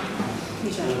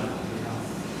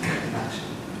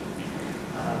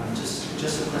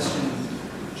 Just a question.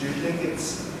 Do you think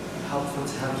it's helpful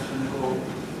to have a clinical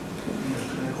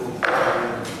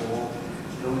career before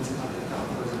going into public health?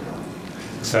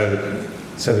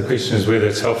 So the question is whether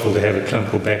it's helpful to have a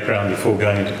clinical background before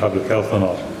going into public health or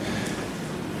not.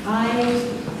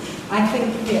 I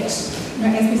think that,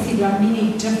 as we said, there are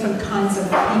many different kinds of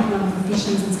people and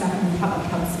professions and stuff in the public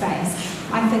health space.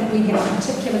 I think we have a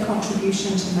particular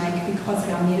contribution to make because of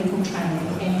our medical training,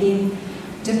 and then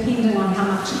depending on how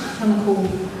much clinical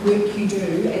work you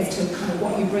do as to kind of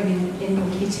what you bring in your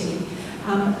kitty.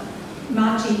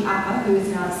 Margie Upper, who is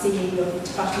now CEO of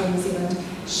Te Whatu New Zealand,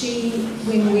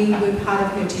 when we were part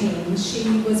of her team,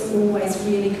 she was always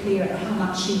really clear at how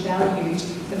much she valued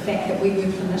the fact that we were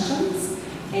clinicians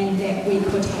and that we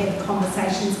could have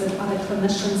conversations with other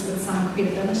clinicians with some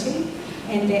credibility,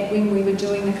 and that when we were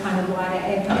doing the kind of wider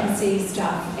advocacy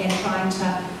stuff and trying to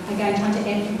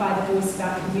amplify the voice of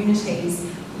our communities,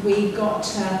 we got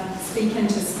to speak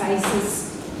into spaces,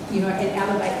 and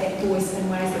elevate that voice in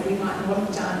ways that we might not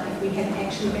have done if we hadn't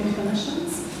actually been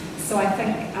clinicians. So I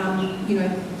think,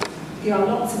 there are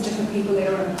lots of different people that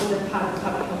are an important part of the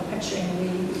public health picture, and we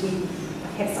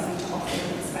have something to offer in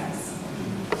that space.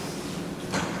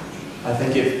 I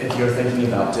think if you're thinking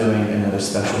about doing another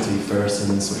specialty first and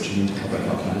then switching into public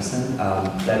health medicine,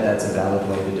 that's a valid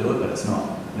way to do it, but it's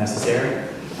not necessary.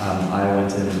 I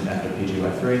went in after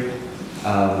PHI 3.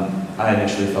 I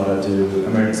initially thought I'd do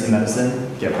emergency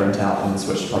medicine, get burnt out, and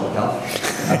switch to public health.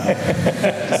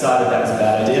 Decided that was a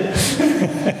bad idea,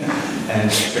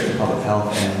 and straight to public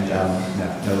health, and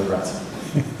no regrets.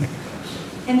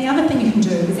 And the other thing you can do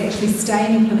is actually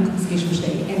stay in your clinical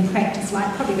specialty and practice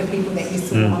like probably the people that you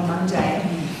saw on Monday.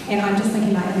 And I'm just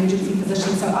thinking like emergency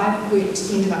physician. So I've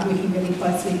ended up working really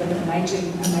closely with an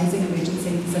amazing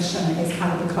emergency physician as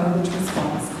part of the COVID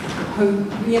response, who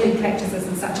really practices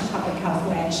in such a public health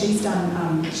way. She's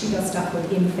done, she does stuff with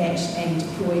MFAT and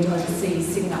deployed overseas,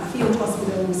 setting up field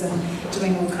hospitals and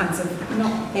doing all kinds of,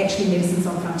 not actually medicines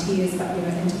on frontiers, but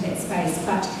into that space.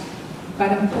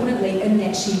 But importantly, in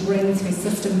that she brings her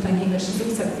system thinking, but she's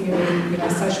also very,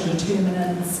 social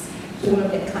determinants, all of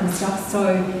that kind of stuff.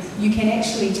 So you can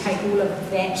actually take all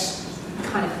of that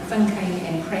kind of thinking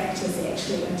and practice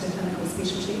actually into clinical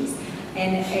specialties,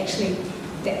 and actually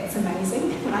that's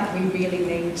amazing. Like, we really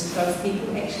need those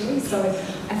people actually. So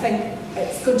I think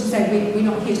it's good to say we're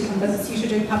not here to convince you to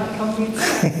do public health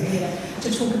medicine, we're here to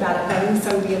talk about it, but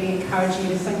also really encourage you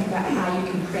to think about how you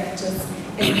can practice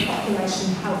as a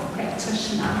population health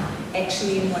practitioner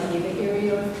actually in whatever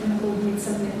area of clinical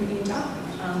medicine that we end up.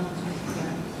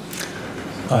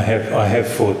 I have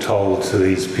foretold to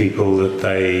these people that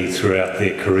they, throughout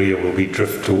their career, will be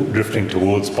drifting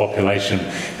towards population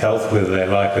health, whether they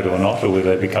like it or not, or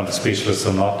whether they become specialists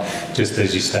or not, just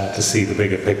as you start to see the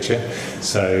bigger picture.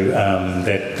 So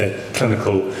that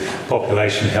clinical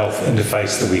population health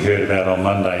interface that we heard about on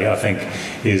Monday, I think,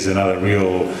 is another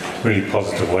really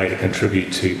positive way to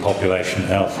contribute to population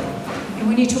health. And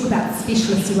when you talk about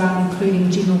specialists, you are including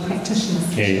general practitioners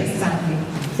specialists, aren't you?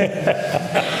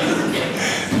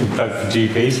 Both for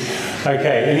GPs.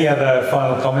 Okay, any other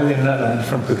final comment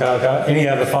from Pukawa? Any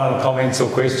other final comments or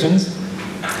questions?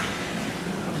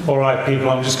 All right, people,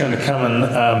 I'm just going to come and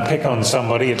pick on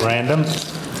somebody at random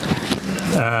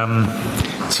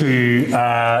to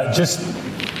just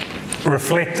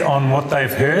reflect on what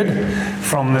they've heard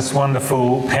from this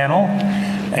wonderful panel,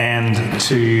 and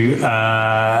to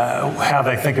how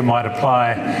they think it might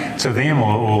apply to them,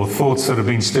 or thoughts that have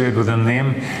been stirred within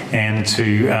them, and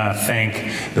to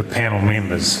thank the panel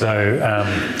members. So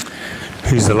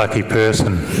who's the lucky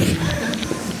person?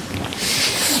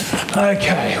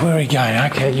 Okay, where are we going?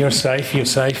 Okay, you're safe, you're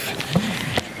safe.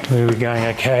 Where are we going?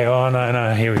 Okay, oh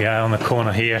no, here we go, on the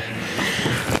corner here.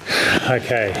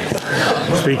 Okay,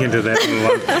 speaking to that little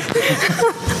one.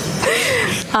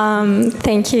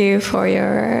 Thank you for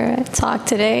your talk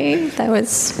today. That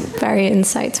was very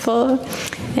insightful.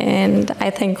 And I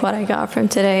think what I got from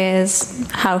today is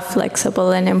how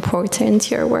flexible and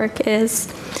important your work is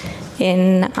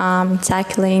in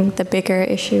tackling the bigger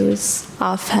issues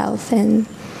of health and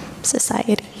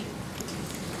society.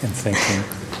 And thank you.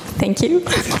 Thank you.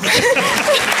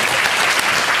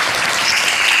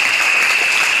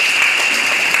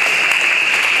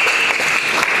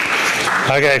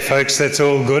 Okay, folks, that's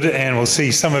all good, and we'll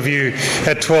see some of you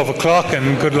at 12 o'clock,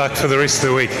 and good luck for the rest of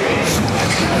the week.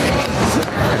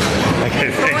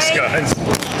 Okay, thanks, guys.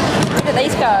 Where do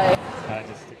these go?